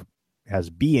has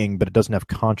being, but it doesn't have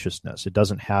consciousness. It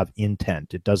doesn't have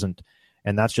intent. It doesn't,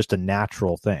 and that's just a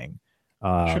natural thing.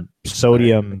 Sure.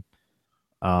 Sodium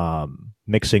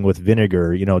mixing with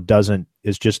vinegar,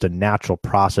 is just a natural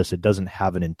process. It doesn't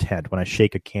have an intent. When I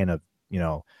shake a can of,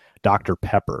 Dr.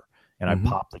 Pepper and I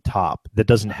pop the top, that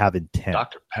doesn't have intent.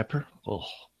 Dr. Pepper? Oh.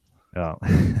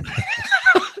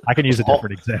 I can use a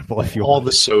different example if you want. All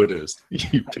the sodas.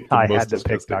 I had to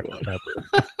pick Dr. Pepper.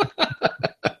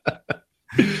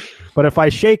 But if I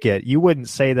shake it, you wouldn't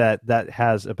say that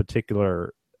has a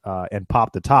particular and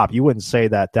pop the top. You wouldn't say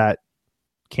that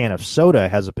can of soda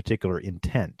has a particular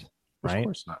intent, right? Of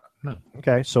course not. No.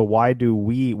 Okay, so why do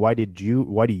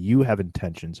you have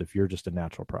intentions if you're just a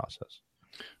natural process?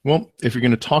 Well, if you're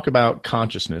going to talk about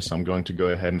consciousness, I'm going to go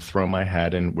ahead and throw my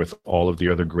hat in with all of the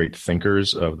other great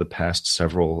thinkers of the past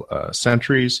several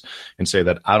centuries and say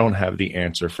that I don't have the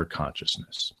answer for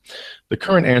consciousness. The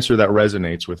current answer that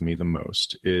resonates with me the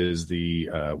most is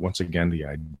once again, the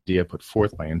idea put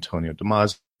forth by Antonio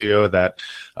Damasio that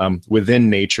within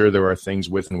nature, there are things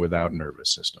with and without nervous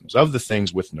systems. Of the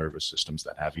things with nervous systems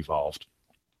that have evolved,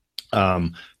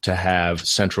 to have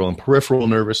central and peripheral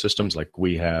nervous systems like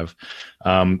we have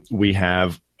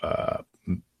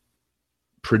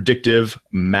predictive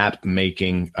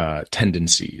map-making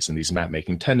tendencies, and these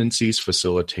map-making tendencies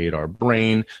facilitate our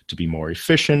brain to be more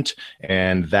efficient,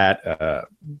 and that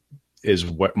is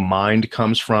what mind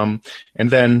comes from. And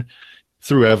then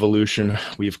through evolution,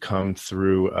 we've come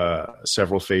through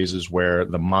several phases where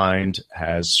the mind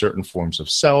has certain forms of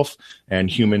self, and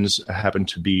humans happen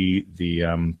to be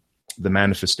the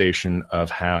manifestation of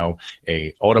how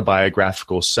a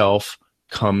autobiographical self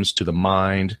comes to the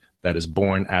mind that is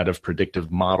born out of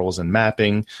predictive models and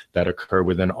mapping that occur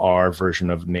within our version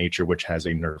of nature, which has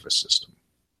a nervous system.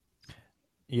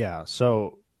 Yeah.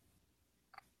 So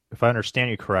if I understand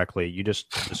you correctly, you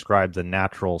just described the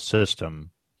natural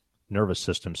system, nervous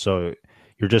system. So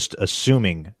you're just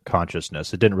assuming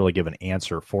consciousness. It didn't really give an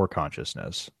answer for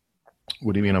consciousness.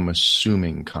 What do you mean I'm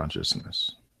assuming consciousness?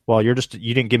 Well, you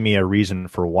didn't give me a reason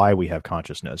for why we have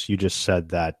consciousness. You just said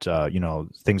that,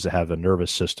 things that have a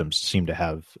nervous system seem to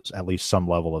have at least some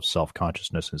level of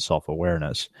self-consciousness and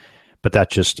self-awareness. But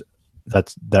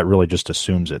that really just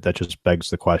assumes it. That just begs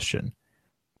the question.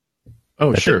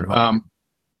 Oh, sure.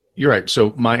 You're right.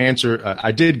 So my answer,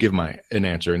 I did give an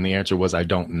answer, and the answer was I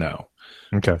don't know.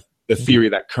 Okay. The theory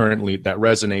that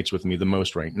resonates with me the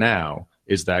most right now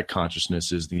is that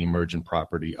consciousness is the emergent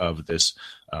property of this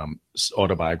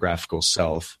autobiographical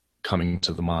self coming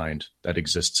to the mind that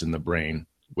exists in the brain,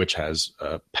 which has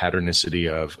a patternicity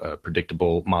of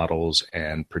predictable models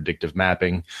and predictive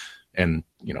mapping, and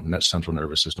central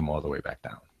nervous system all the way back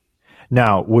down.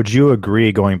 Now, would you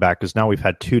agree, going back, because now we've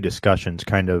had two discussions,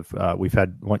 we've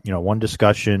had one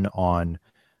discussion on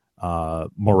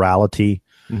morality,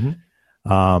 mm-hmm.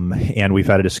 And we've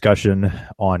had a discussion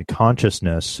on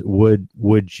consciousness.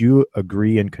 Would you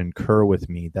agree and concur with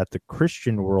me that the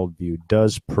Christian worldview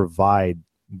does provide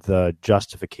the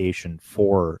justification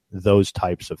for those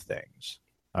types of things?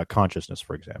 Consciousness,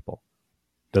 for example.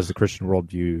 Does the Christian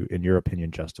worldview, in your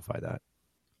opinion, justify that?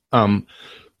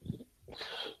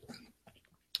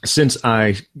 Since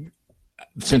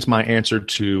my answer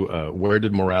to where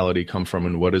did morality come from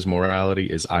and what is morality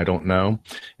is I don't know,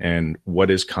 and what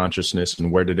is consciousness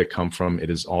and where did it come from, it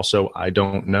is also I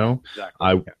don't know.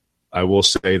 Exactly. I will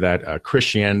say that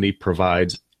Christianity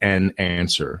provides an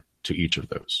answer to each of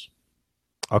those.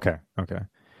 Okay.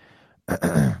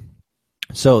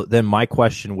 So then my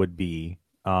question would be,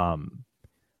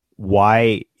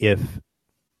 why, if,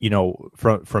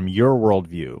 from your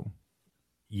worldview,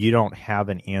 you don't have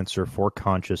an answer for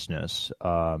consciousness,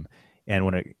 and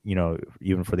when it,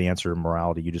 even for the answer to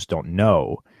morality, you just don't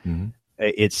know. Mm-hmm.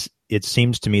 It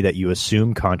seems to me that you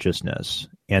assume consciousness,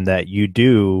 and that you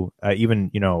do.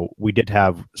 We did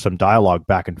have some dialogue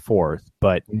back and forth,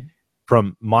 but mm-hmm.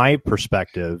 from my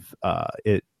perspective,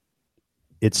 it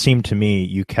seemed to me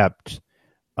you kept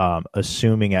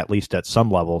assuming, at least at some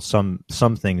level, some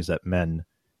things that men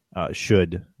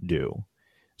should do.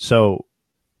 So.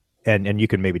 And you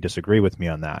can maybe disagree with me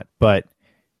on that, but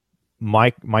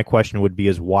my question would be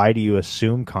is why do you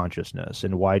assume consciousness,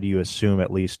 and why do you assume,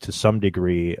 at least to some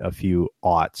degree, a few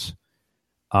oughts,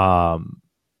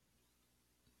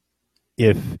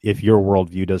 if your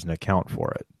worldview doesn't account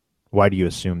for it? Why do you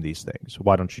assume these things?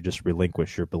 Why don't you just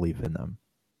relinquish your belief in them?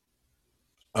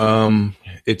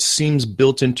 It seems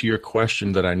built into your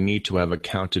question that I need to have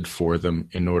accounted for them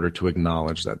in order to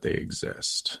acknowledge that they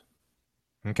exist.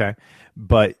 Okay,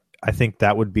 but I think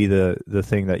that would be the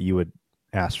thing that you would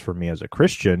ask for me as a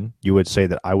Christian. You would say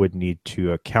that I would need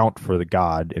to account for the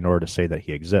God in order to say that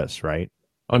he exists, right?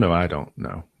 Oh, no, I don't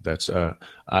know. That's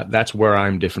where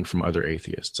I'm different from other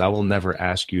atheists. I will never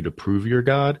ask you to prove your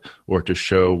God or to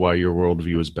show why your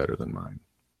worldview is better than mine.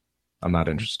 I'm not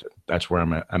interested. That's where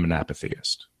I'm an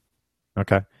apatheist.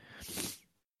 Okay.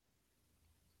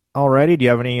 Alrighty. Do you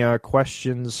have any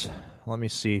questions? Let me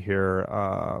see here.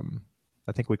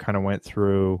 I think we kind of went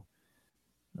through.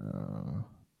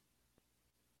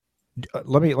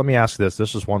 Let me ask this.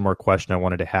 This is one more question I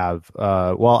wanted to have.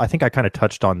 Well, I think I kind of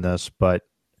touched on this, but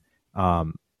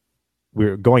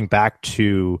we're going back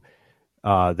to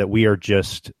that we are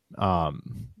just,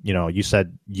 you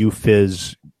said you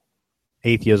fizz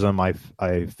atheism, I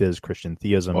fizz Christian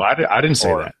theism. Well, I didn't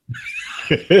say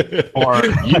that. Or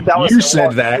you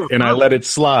said that, and I let it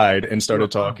slide and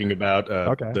started talking about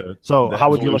the how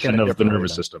would you look at it of the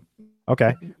nervous system.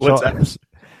 Okay.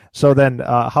 So then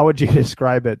how would you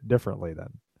describe it differently then,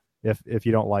 if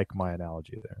you don't like my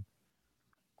analogy there?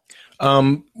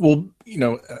 Well,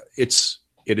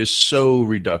 it is so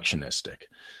reductionistic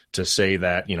to say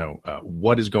that,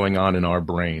 what is going on in our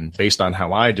brain based on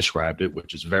how I described it,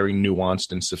 which is very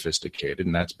nuanced and sophisticated,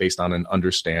 and that's based on an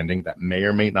understanding that may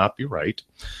or may not be right,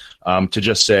 to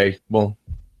just say, well,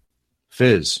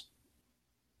 fizz.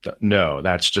 No,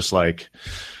 that's just like,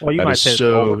 well, you that might is say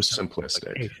so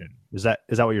simplistic. Is that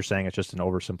what you're saying? It's just an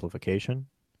oversimplification?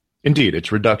 Indeed, it's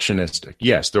reductionistic.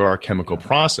 Yes, there are chemical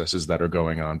processes that are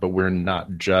going on, but we're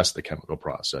not just the chemical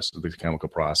processes. The chemical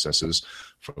processes,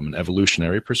 from an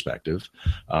evolutionary perspective,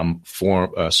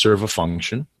 serve a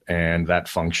function, and that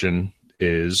function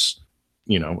is,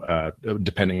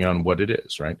 depending on what it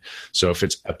is, right? So if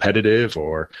it's appetitive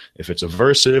or if it's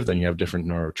aversive, then you have different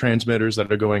neurotransmitters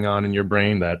that are going on in your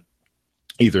brain that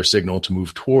either signal to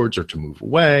move towards or to move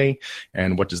away.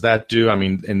 And what does that do? I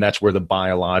mean, and that's where the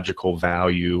biological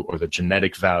value or the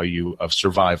genetic value of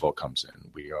survival comes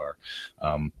in. We are,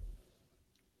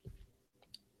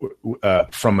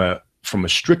 from a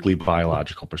strictly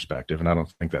biological perspective, and I don't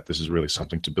think that this is really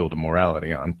something to build a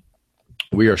morality on,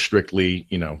 we are strictly,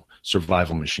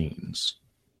 survival machines.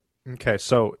 Okay,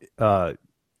 so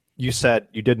you said,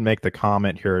 you did make the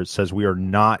comment here, it says we are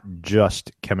not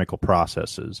just chemical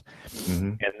processes. Mm-hmm.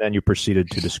 And then you proceeded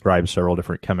to describe several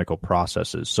different chemical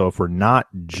processes. So if we're not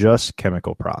just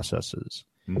chemical processes,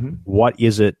 mm-hmm. what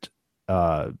is it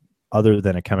other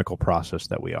than a chemical process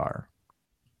that we are?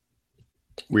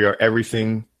 We are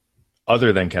everything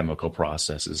other than chemical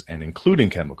processes, and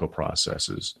including chemical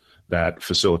processes that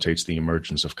facilitates the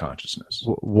emergence of consciousness.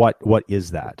 What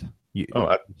is that?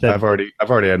 I've already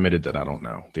admitted that I don't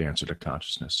know the answer to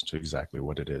consciousness, to exactly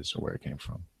what it is or where it came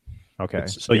from. Okay,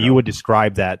 so you would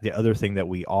describe that the other thing that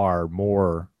we are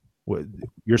more.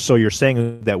 You're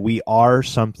saying that we are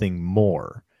something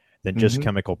more than just mm-hmm.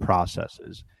 chemical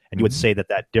processes, and you would say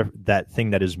that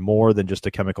thing that is more than just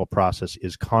a chemical process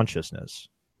is consciousness.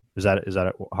 Is that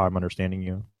how I'm understanding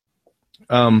you?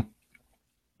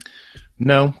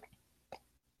 No.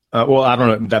 Well, I don't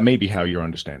know. That may be how you're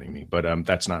understanding me, but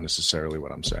that's not necessarily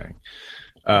what I'm saying.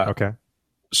 Okay.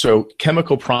 So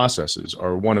chemical processes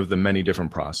are one of the many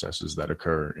different processes that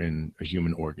occur in a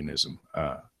human organism,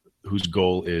 whose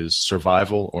goal is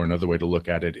survival, or another way to look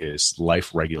at it is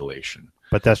life regulation.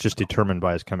 But that's just determined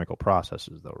by its chemical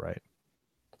processes, though, right?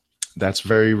 That's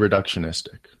very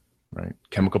reductionistic, right?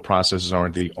 Chemical processes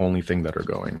aren't the only thing that are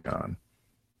going on.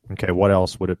 Okay, what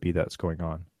else would it be that's going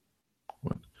on?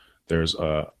 There's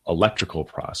electrical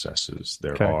processes,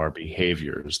 there are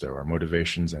behaviors, there are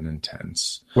motivations and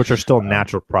intents. Which are still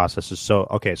natural processes. So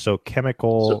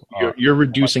chemical... So you're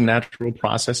reducing natural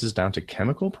processes down to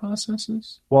chemical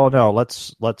processes? Well, no,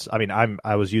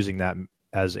 I was using that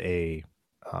as a...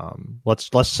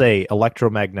 let's say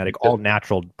electromagnetic, all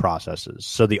natural processes.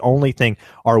 So the only thing,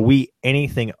 are we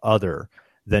anything other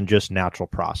than just natural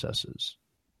processes?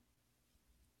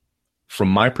 From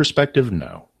my perspective,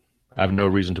 no. I have no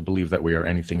reason to believe that we are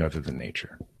anything other than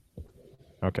nature.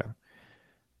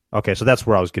 Okay, so that's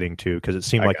where I was getting to, because it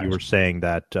seemed like you were saying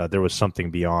that there was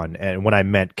something beyond. And when I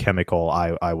meant chemical,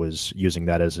 I was using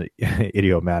that as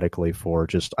idiomatically for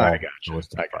just all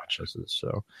processes.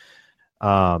 So,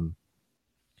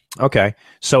 okay,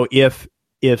 so if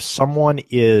someone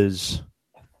is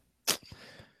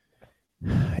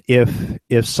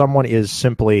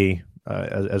simply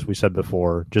as we said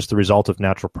before, just the result of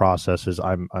natural processes,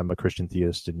 I'm a Christian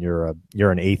theist and you're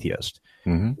an atheist.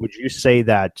 Mm-hmm. Would you say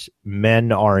that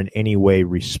men are in any way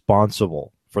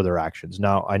responsible for their actions?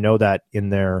 Now, I know that in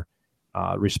their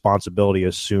responsibility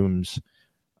assumes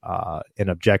an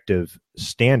objective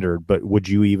standard, but would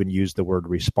you even use the word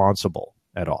responsible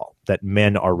at all? That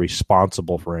men are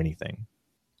responsible for anything?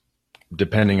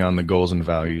 Depending on the goals and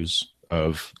values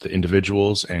of the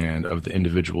individuals and of the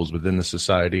individuals within the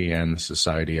society and the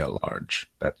society at large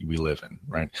that we live in,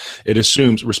 right? It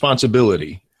assumes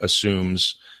responsibility,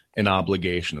 assumes an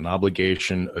obligation. An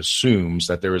obligation assumes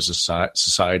that there is a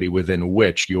society within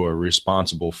which you are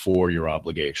responsible for your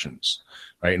obligations,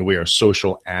 right? And we are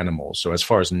social animals. So as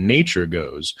far as nature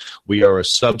goes, we are a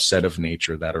subset of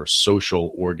nature that are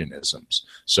social organisms.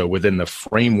 So within the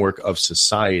framework of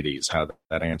societies, how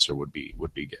that answer would be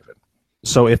given.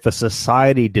 So if a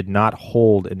society did not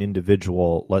hold an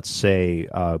individual, let's say,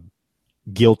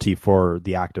 guilty for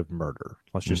the act of murder,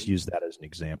 let's just use that as an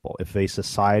example. If a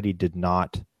society did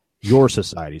not, your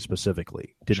society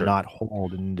specifically, did not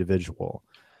hold an individual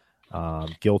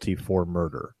guilty for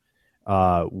murder,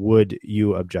 would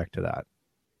you object to that?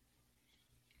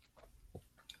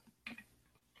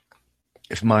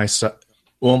 If my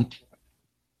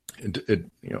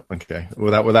okay,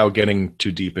 without getting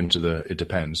too deep into it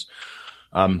depends.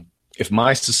 If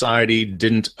my society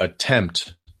didn't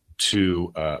attempt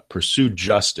to pursue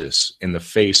justice in the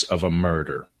face of a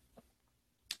murder,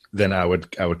 then I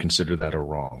would consider that a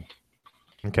wrong.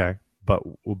 Okay, but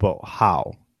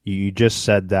how? You just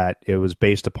said that it was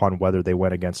based upon whether they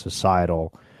went against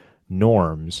societal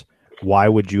norms. Why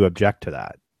would you object to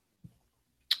that?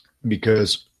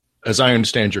 Because, as I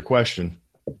understand your question,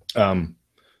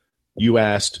 you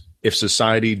asked if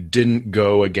society didn't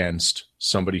go against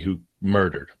somebody who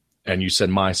murdered, and you said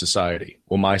my society.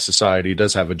 Well, my society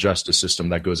does have a justice system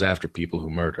that goes after people who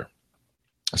murder.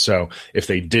 So if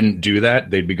they didn't do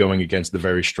that, they'd be going against the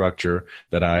very structure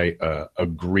that I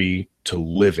agree to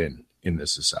live in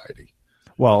this society.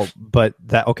 Well, but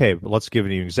let's give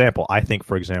you an example. I think,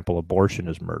 for example, abortion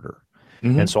is murder.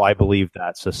 Mm-hmm. And so I believe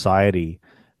that society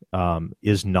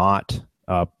is not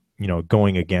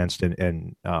going against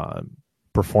and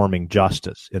performing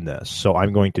justice in this. So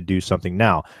I'm going to do something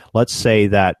now. Let's say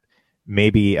that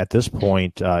maybe at this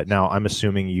point, now I'm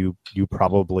assuming you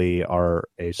probably are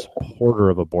a supporter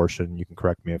of abortion. You can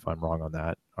correct me if I'm wrong on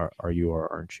that. Are you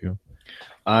or aren't you?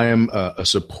 I am a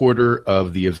supporter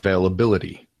of the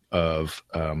availability of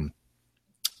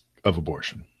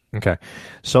abortion. Okay,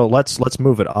 so let's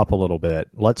move it up a little bit.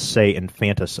 Let's say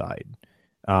infanticide.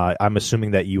 I'm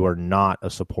assuming that you are not a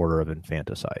supporter of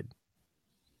infanticide.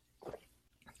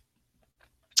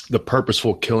 The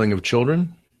purposeful killing of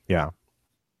children? Yeah.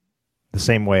 The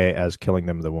same way as killing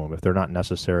them in the womb. If they're not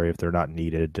necessary, if they're not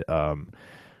needed,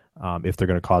 if they're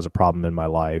going to cause a problem in my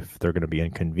life, they're going to be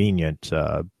inconvenient,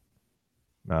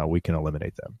 we can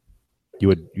eliminate them. You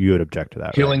would object to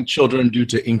that, killing right? Children due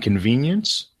to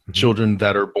inconvenience? Mm-hmm. Children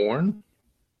that are born?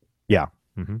 Yeah.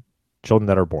 Mm-hmm. Children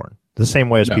that are born. The same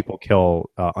way as people kill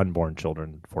unborn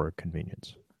children for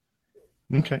convenience.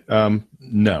 Okay.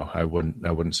 No, I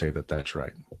wouldn't say that that's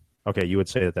right. Okay, you would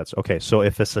say that that's okay. So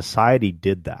if a society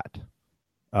did that,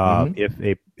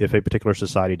 if a particular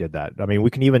society did that, I mean, we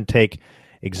can even take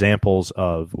examples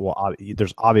of,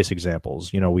 there's obvious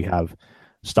examples. We have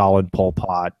Stalin, Pol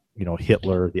Pot,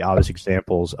 Hitler, the obvious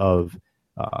examples of,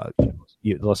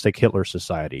 let's take Hitler's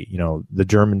society. The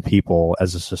German people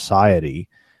as a society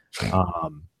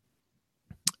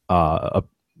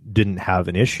didn't have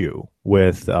an issue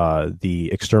with the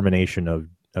extermination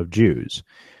of Jews.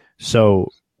 So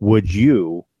would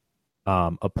you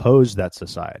oppose that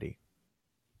society?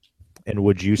 And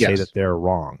would you say that they're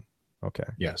wrong? Okay.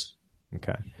 Yes.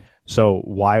 Okay. So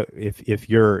why, if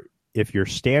your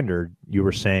standard, you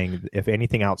were saying, if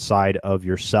anything outside of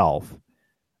yourself,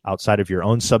 outside of your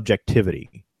own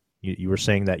subjectivity, you were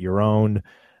saying that your own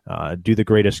do the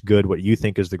greatest good, what you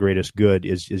think is the greatest good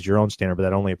is your own standard, but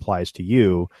that only applies to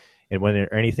you. And when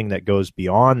there anything that goes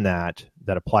beyond that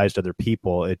applies to other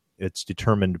people, it's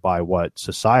determined by what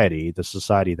society, the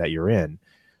society that you're in.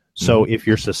 So if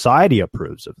your society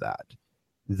approves of that,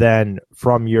 then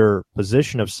from your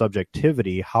position of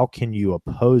subjectivity, how can you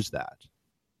oppose that?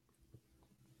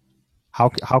 How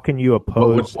can you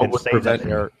oppose what and would say prevent that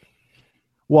they're...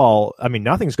 Well, I mean,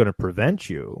 nothing's going to prevent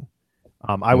you.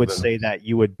 I would say that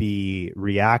you would be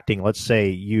reacting. Let's say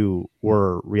you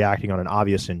were reacting on an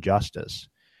obvious injustice.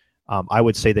 I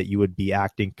would say that you would be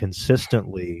acting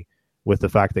consistently with the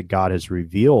fact that God has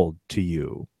revealed to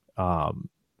you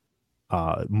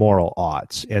moral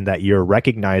oughts, and that you're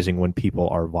recognizing when people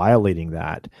are violating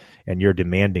that, and you're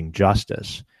demanding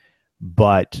justice.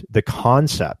 But the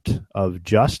concept of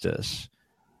justice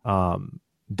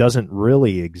doesn't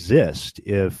really exist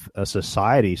if a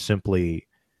society simply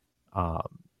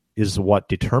is what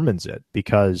determines it,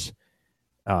 because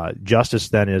justice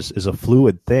then is a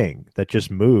fluid thing that just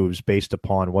moves based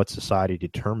upon what society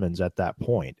determines at that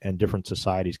point, and different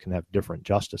societies can have different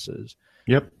justices.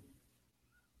 Yep.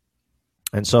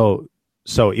 And so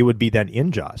it would be then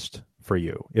unjust for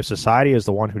you. If society is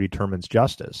the one who determines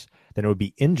justice, then it would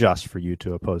be unjust for you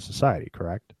to oppose society,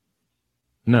 correct?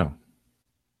 No.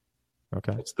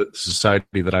 Okay. It's the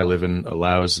society that I live in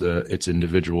allows its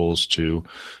individuals to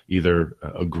either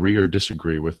agree or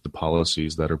disagree with the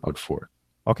policies that are put forth.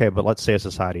 Okay, but let's say a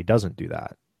society doesn't do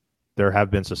that. There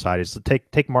have been societies. So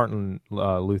take Martin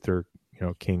Luther,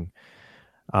 King.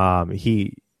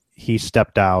 He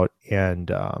stepped out and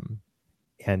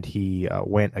he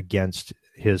went against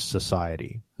his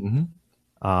society,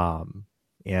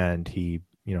 and he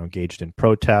engaged in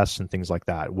protests and things like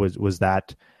that. Was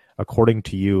that, according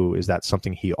to you, is that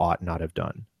something he ought not have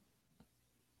done?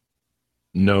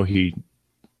 No,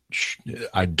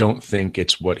 I don't think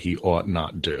it's what he ought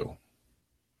not do.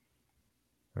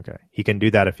 Okay. He can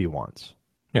do that if he wants.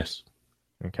 Yes.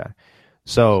 Okay.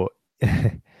 So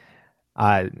it's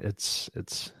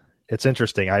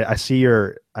interesting. I see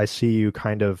you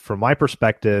kind of, from my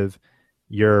perspective,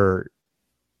 you're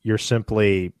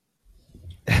simply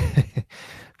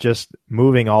just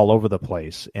moving all over the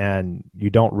place, and you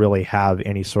don't really have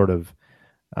any sort of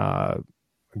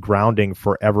grounding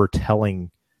for ever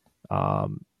saying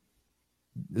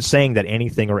that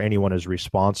anything or anyone is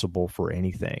responsible for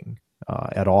anything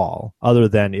at all, other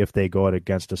than if they go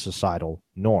against a societal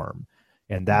norm,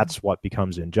 and that's what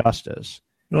becomes injustice.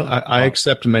 Well, I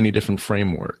accept many different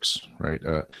frameworks, right?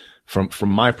 From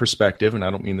my perspective, and I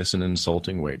don't mean this in an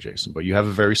insulting way, Jason, but you have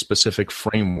a very specific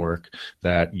framework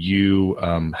that you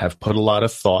have put a lot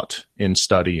of thought and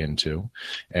study into,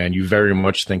 and you very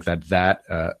much think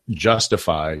that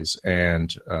justifies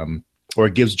and or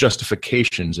gives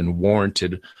justifications and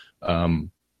warranted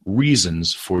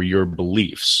reasons for your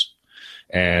beliefs.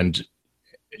 And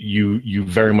you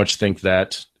very much think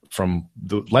that from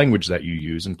the language that you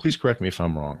use, and please correct me if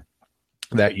I'm wrong,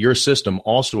 that your system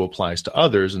also applies to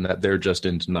others and that they're just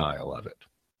in denial of it,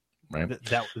 right?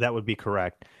 That would be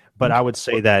correct. But I would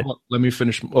say that. Let me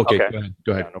finish. Okay. Go ahead.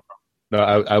 Yeah, no problem. No,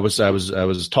 I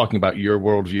was talking about your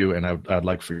worldview, and I'd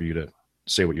like for you to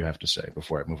say what you have to say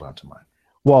before I move on to mine.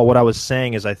 Well, what I was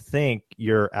saying is I think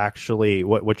you're actually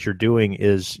what you're doing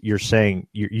is you're saying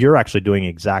you're actually doing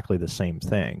exactly the same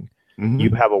thing. Mm-hmm.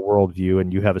 You have a worldview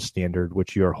and you have a standard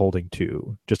which you are holding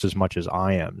to just as much as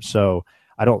I am. So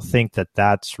I don't think that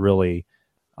that's really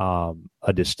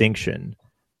a distinction.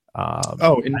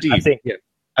 Indeed. I think, yeah.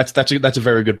 That's a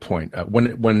very good point.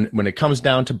 When it comes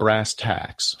down to brass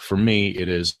tacks, for me it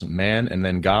is man and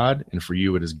then God, and for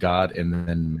you it is God and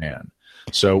then man.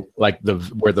 So, like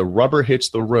where the rubber hits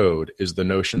the road is the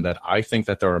notion that I think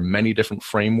that there are many different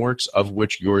frameworks, of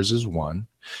which yours is one,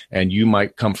 and you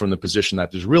might come from the position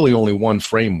that there's really only one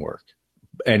framework,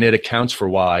 and it accounts for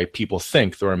why people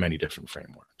think there are many different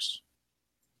frameworks.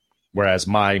 Whereas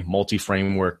my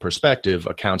multi-framework perspective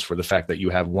accounts for the fact that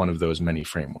you have one of those many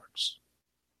frameworks.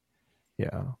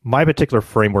 Yeah. My particular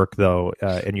framework, though,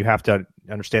 and you have to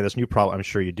understand this new problem, I'm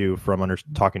sure you do from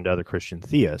talking to other Christian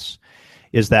theists,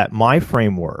 is that my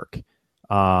framework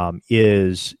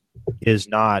is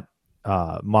not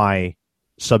my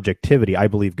subjectivity. I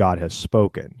believe God has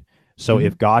spoken. So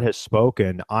if God has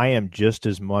spoken, I am just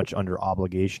as much under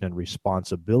obligation and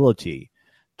responsibility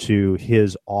to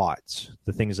his oughts,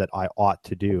 the things that I ought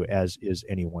to do, as is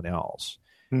anyone else.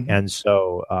 Mm-hmm. And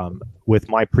so with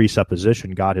my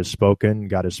presupposition, God has spoken.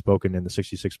 God has spoken in the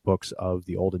 66 books of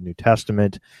the Old and New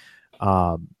Testament.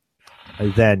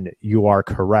 Then you are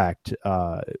correct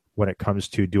when it comes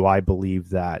to, do I believe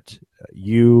that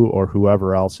you or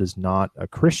whoever else is not a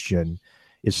Christian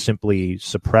is simply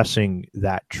suppressing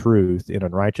that truth in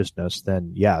unrighteousness?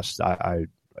 Then yes,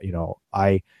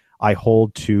 I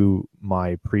hold to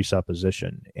my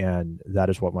presupposition, and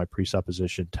that is what my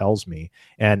presupposition tells me.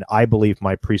 And I believe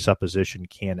my presupposition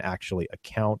can actually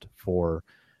account for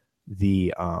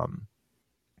the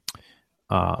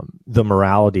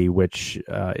morality, which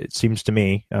it seems to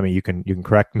me, I mean, you can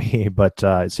correct me, but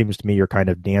it seems to me you're kind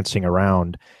of dancing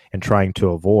around and trying to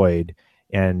avoid.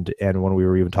 And when we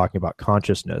were even talking about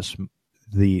consciousness,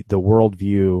 the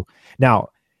worldview. Now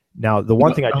the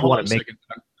one thing I do want to make.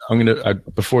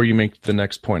 Before you make the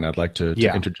next point, I'd like to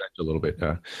interject a little bit.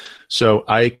 So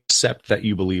I accept that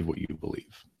you believe what you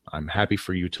believe. I'm happy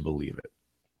for you to believe it.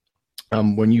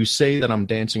 When you say that I'm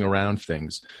dancing around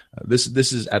things, this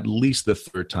is at least the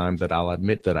third time that I'll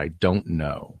admit that I don't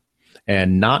know.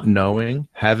 And not knowing,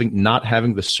 not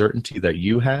having the certainty that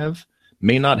you have,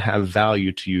 may not have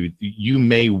value to you. You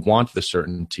may want the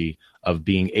certainty of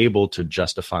being able to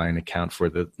justify and account for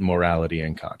the morality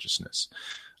and consciousness.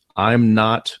 I'm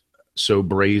not so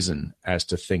brazen as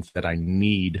to think that I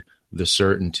need the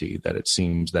certainty that it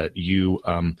seems that you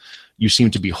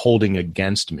seem to be holding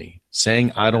against me.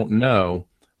 Saying I don't know,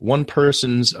 one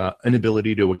person's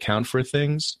inability to account for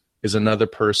things is another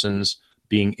person's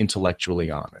being intellectually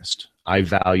honest. I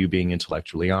value being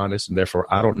intellectually honest, and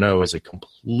therefore I don't know is a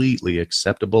completely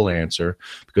acceptable answer,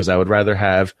 because I would rather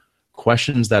have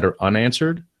questions that are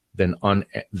unanswered than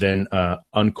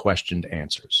unquestioned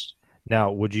answers.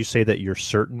 Now, would you say that you're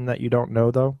certain that you don't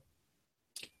know, though?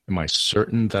 Am I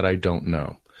certain that I don't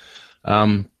know?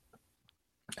 Am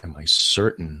I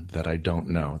certain that I don't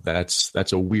know?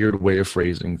 That's a weird way of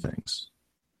phrasing things.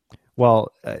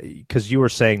 Well, because you were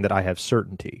saying that I have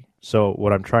certainty. So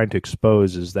what I'm trying to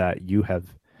expose is that you have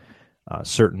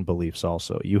certain beliefs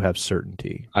also. You have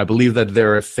certainty. I believe that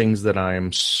there are things that I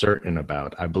am certain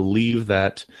about. I believe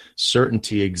that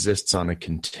certainty exists on a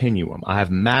continuum. I have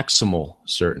maximal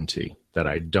certainty that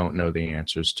I don't know the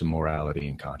answers to morality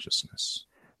and consciousness.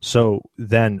 So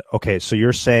then, okay, so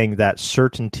you're saying that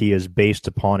certainty is based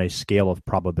upon a scale of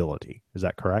probability. Is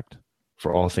that correct?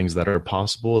 For all things that are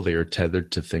possible, they are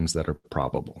tethered to things that are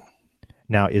probable.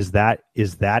 Now, is that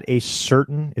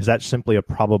simply a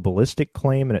probabilistic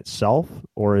claim in itself,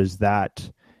 or is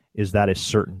that a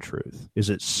certain truth? Is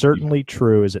it certainly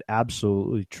true? Is it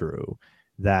absolutely true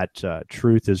that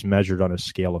truth is measured on a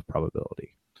scale of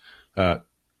probability?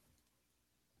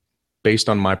 Based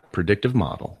on my predictive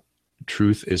model,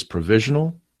 truth is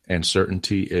provisional and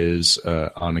certainty is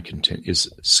is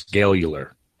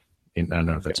scalular. I don't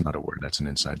know if that's not a word. That's an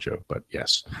inside joke, but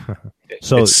yes.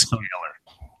 So it's scalar.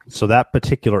 So that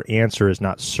particular answer is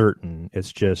not certain.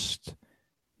 It's just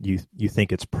you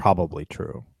think it's probably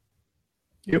true.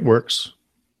 It works.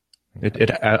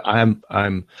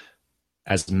 I'm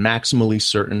as maximally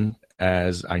certain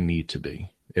as I need to be.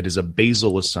 It is a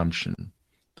basal assumption.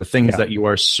 The things that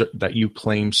you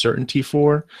claim certainty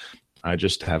for, I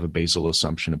just have a basal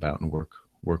assumption about and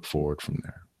work forward from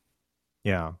there.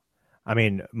 Yeah. I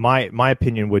mean, my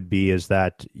opinion would be is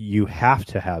that you have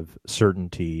to have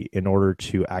certainty in order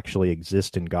to actually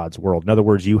exist in God's world. In other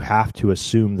words, you have to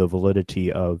assume the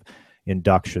validity of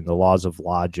induction, the laws of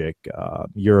logic,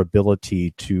 your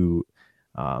ability to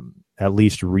at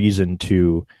least reason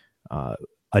to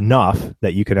enough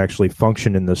that you can actually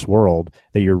function in this world,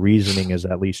 that your reasoning is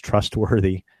at least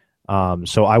trustworthy.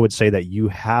 So I would say that you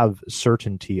have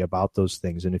certainty about those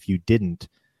things, and if you didn't,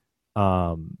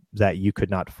 that you could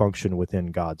not function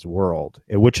within God's world,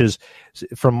 which is,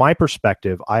 from my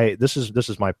perspective, this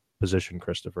is my position,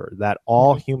 Christopher, that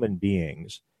all human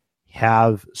beings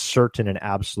have certain and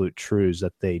absolute truths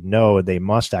that they know and they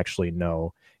must actually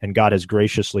know, and God has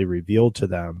graciously revealed to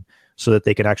them so that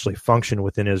they can actually function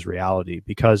within his reality.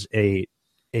 Because a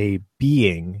human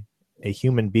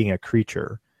being, a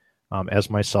creature, as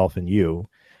myself and you,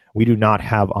 we do not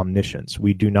have omniscience.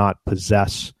 We do not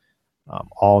possess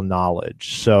all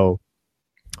knowledge. So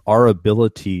our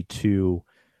ability to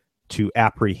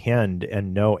apprehend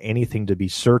and know anything to be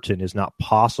certain is not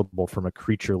possible from a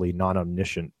creaturely,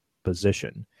 non-omniscient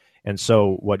position. And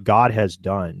so what God has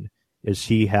done is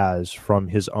he has, from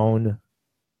his own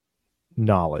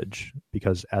knowledge,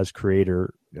 because as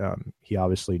creator, he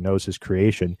obviously knows his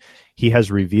creation, he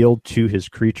has revealed to his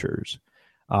creatures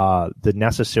the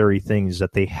necessary things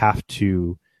that they have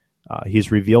to,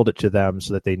 he's revealed it to them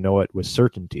so that they know it with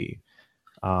certainty,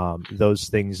 those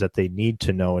things that they need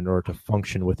to know in order to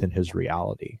function within his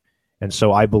reality. And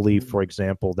so I believe, for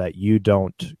example, that you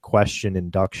don't question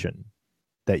induction,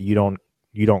 that you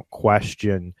don't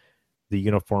question the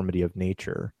uniformity of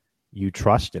nature. You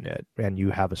trust in it, and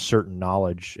you have a certain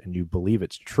knowledge, and you believe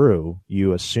it's true.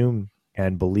 You assume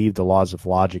and believe the laws of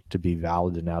logic to be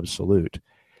valid and absolute.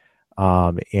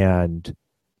 And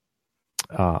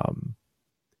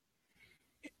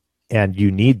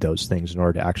you need those things in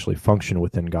order to actually function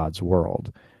within God's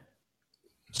world.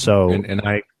 So, and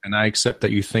I accept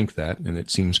that you think that, and it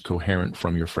seems coherent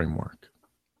from your framework.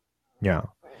 Yeah.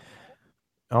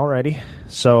 Alrighty.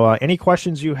 So, any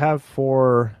questions you have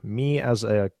for me as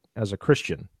a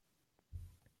Christian?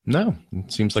 No,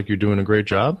 it seems like you're doing a great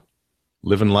job,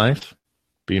 living life,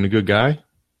 being a good guy.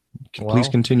 Please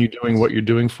continue doing what you're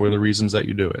doing for the reasons that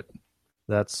you do it.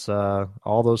 That's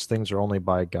all those things are only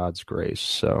by God's grace.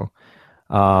 So,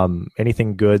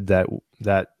 anything good that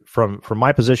from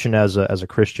my position as a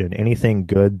Christian, anything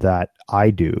good that I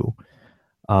do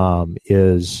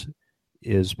is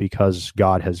because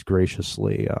God has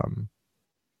graciously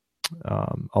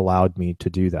allowed me to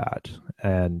do that.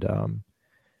 And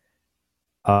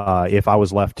if I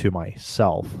was left to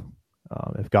myself,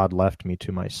 if God left me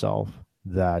to myself,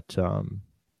 that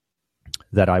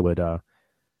I would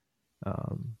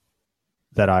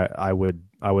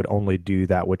I would only do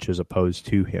that which is opposed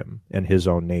to him and his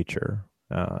own nature,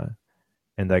 and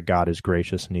that God is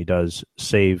gracious and he does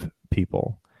save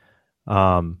people.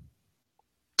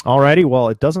 Alrighty, well,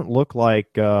 it doesn't look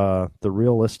like the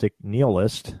realistic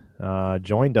nihilist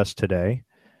joined us today.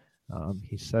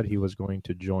 He said he was going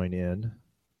to join in,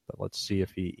 but let's see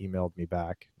if he emailed me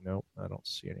back. Nope, I don't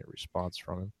see any response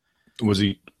from him.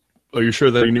 Are you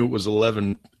sure that he knew it was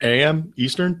 11 a.m.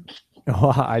 Eastern?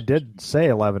 Well, I did say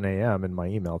 11 a.m. in my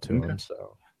email to him, and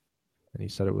he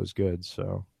said it was good.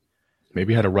 So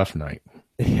maybe he had a rough night.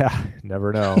 Yeah,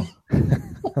 never know.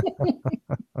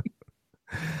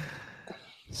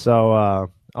 So,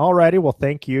 alrighty. Well,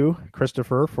 thank you,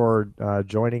 Christopher, for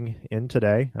joining in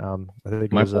today. I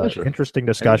think it was an interesting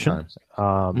discussion.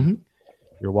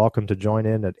 You're welcome to join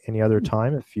in at any other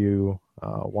time if you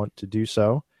want to do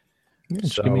so. Yeah,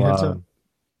 just give me a heads up.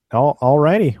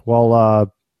 Alrighty.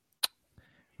 Well,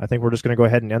 I think we're just going to go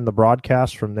ahead and end the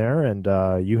broadcast from there, and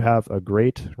you have a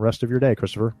great rest of your day,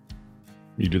 Christopher.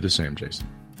 You do the same, Jason.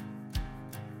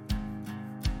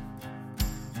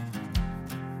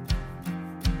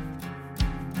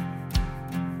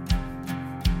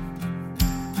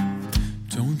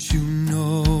 Don't you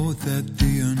know that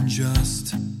the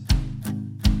unjust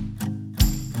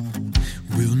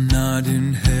will not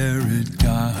inherit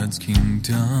God's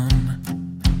kingdom?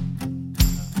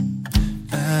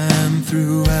 And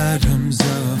through Adam's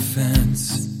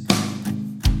offense,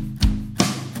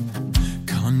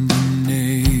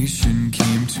 condemnation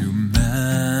came to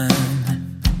man.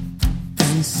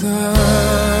 And so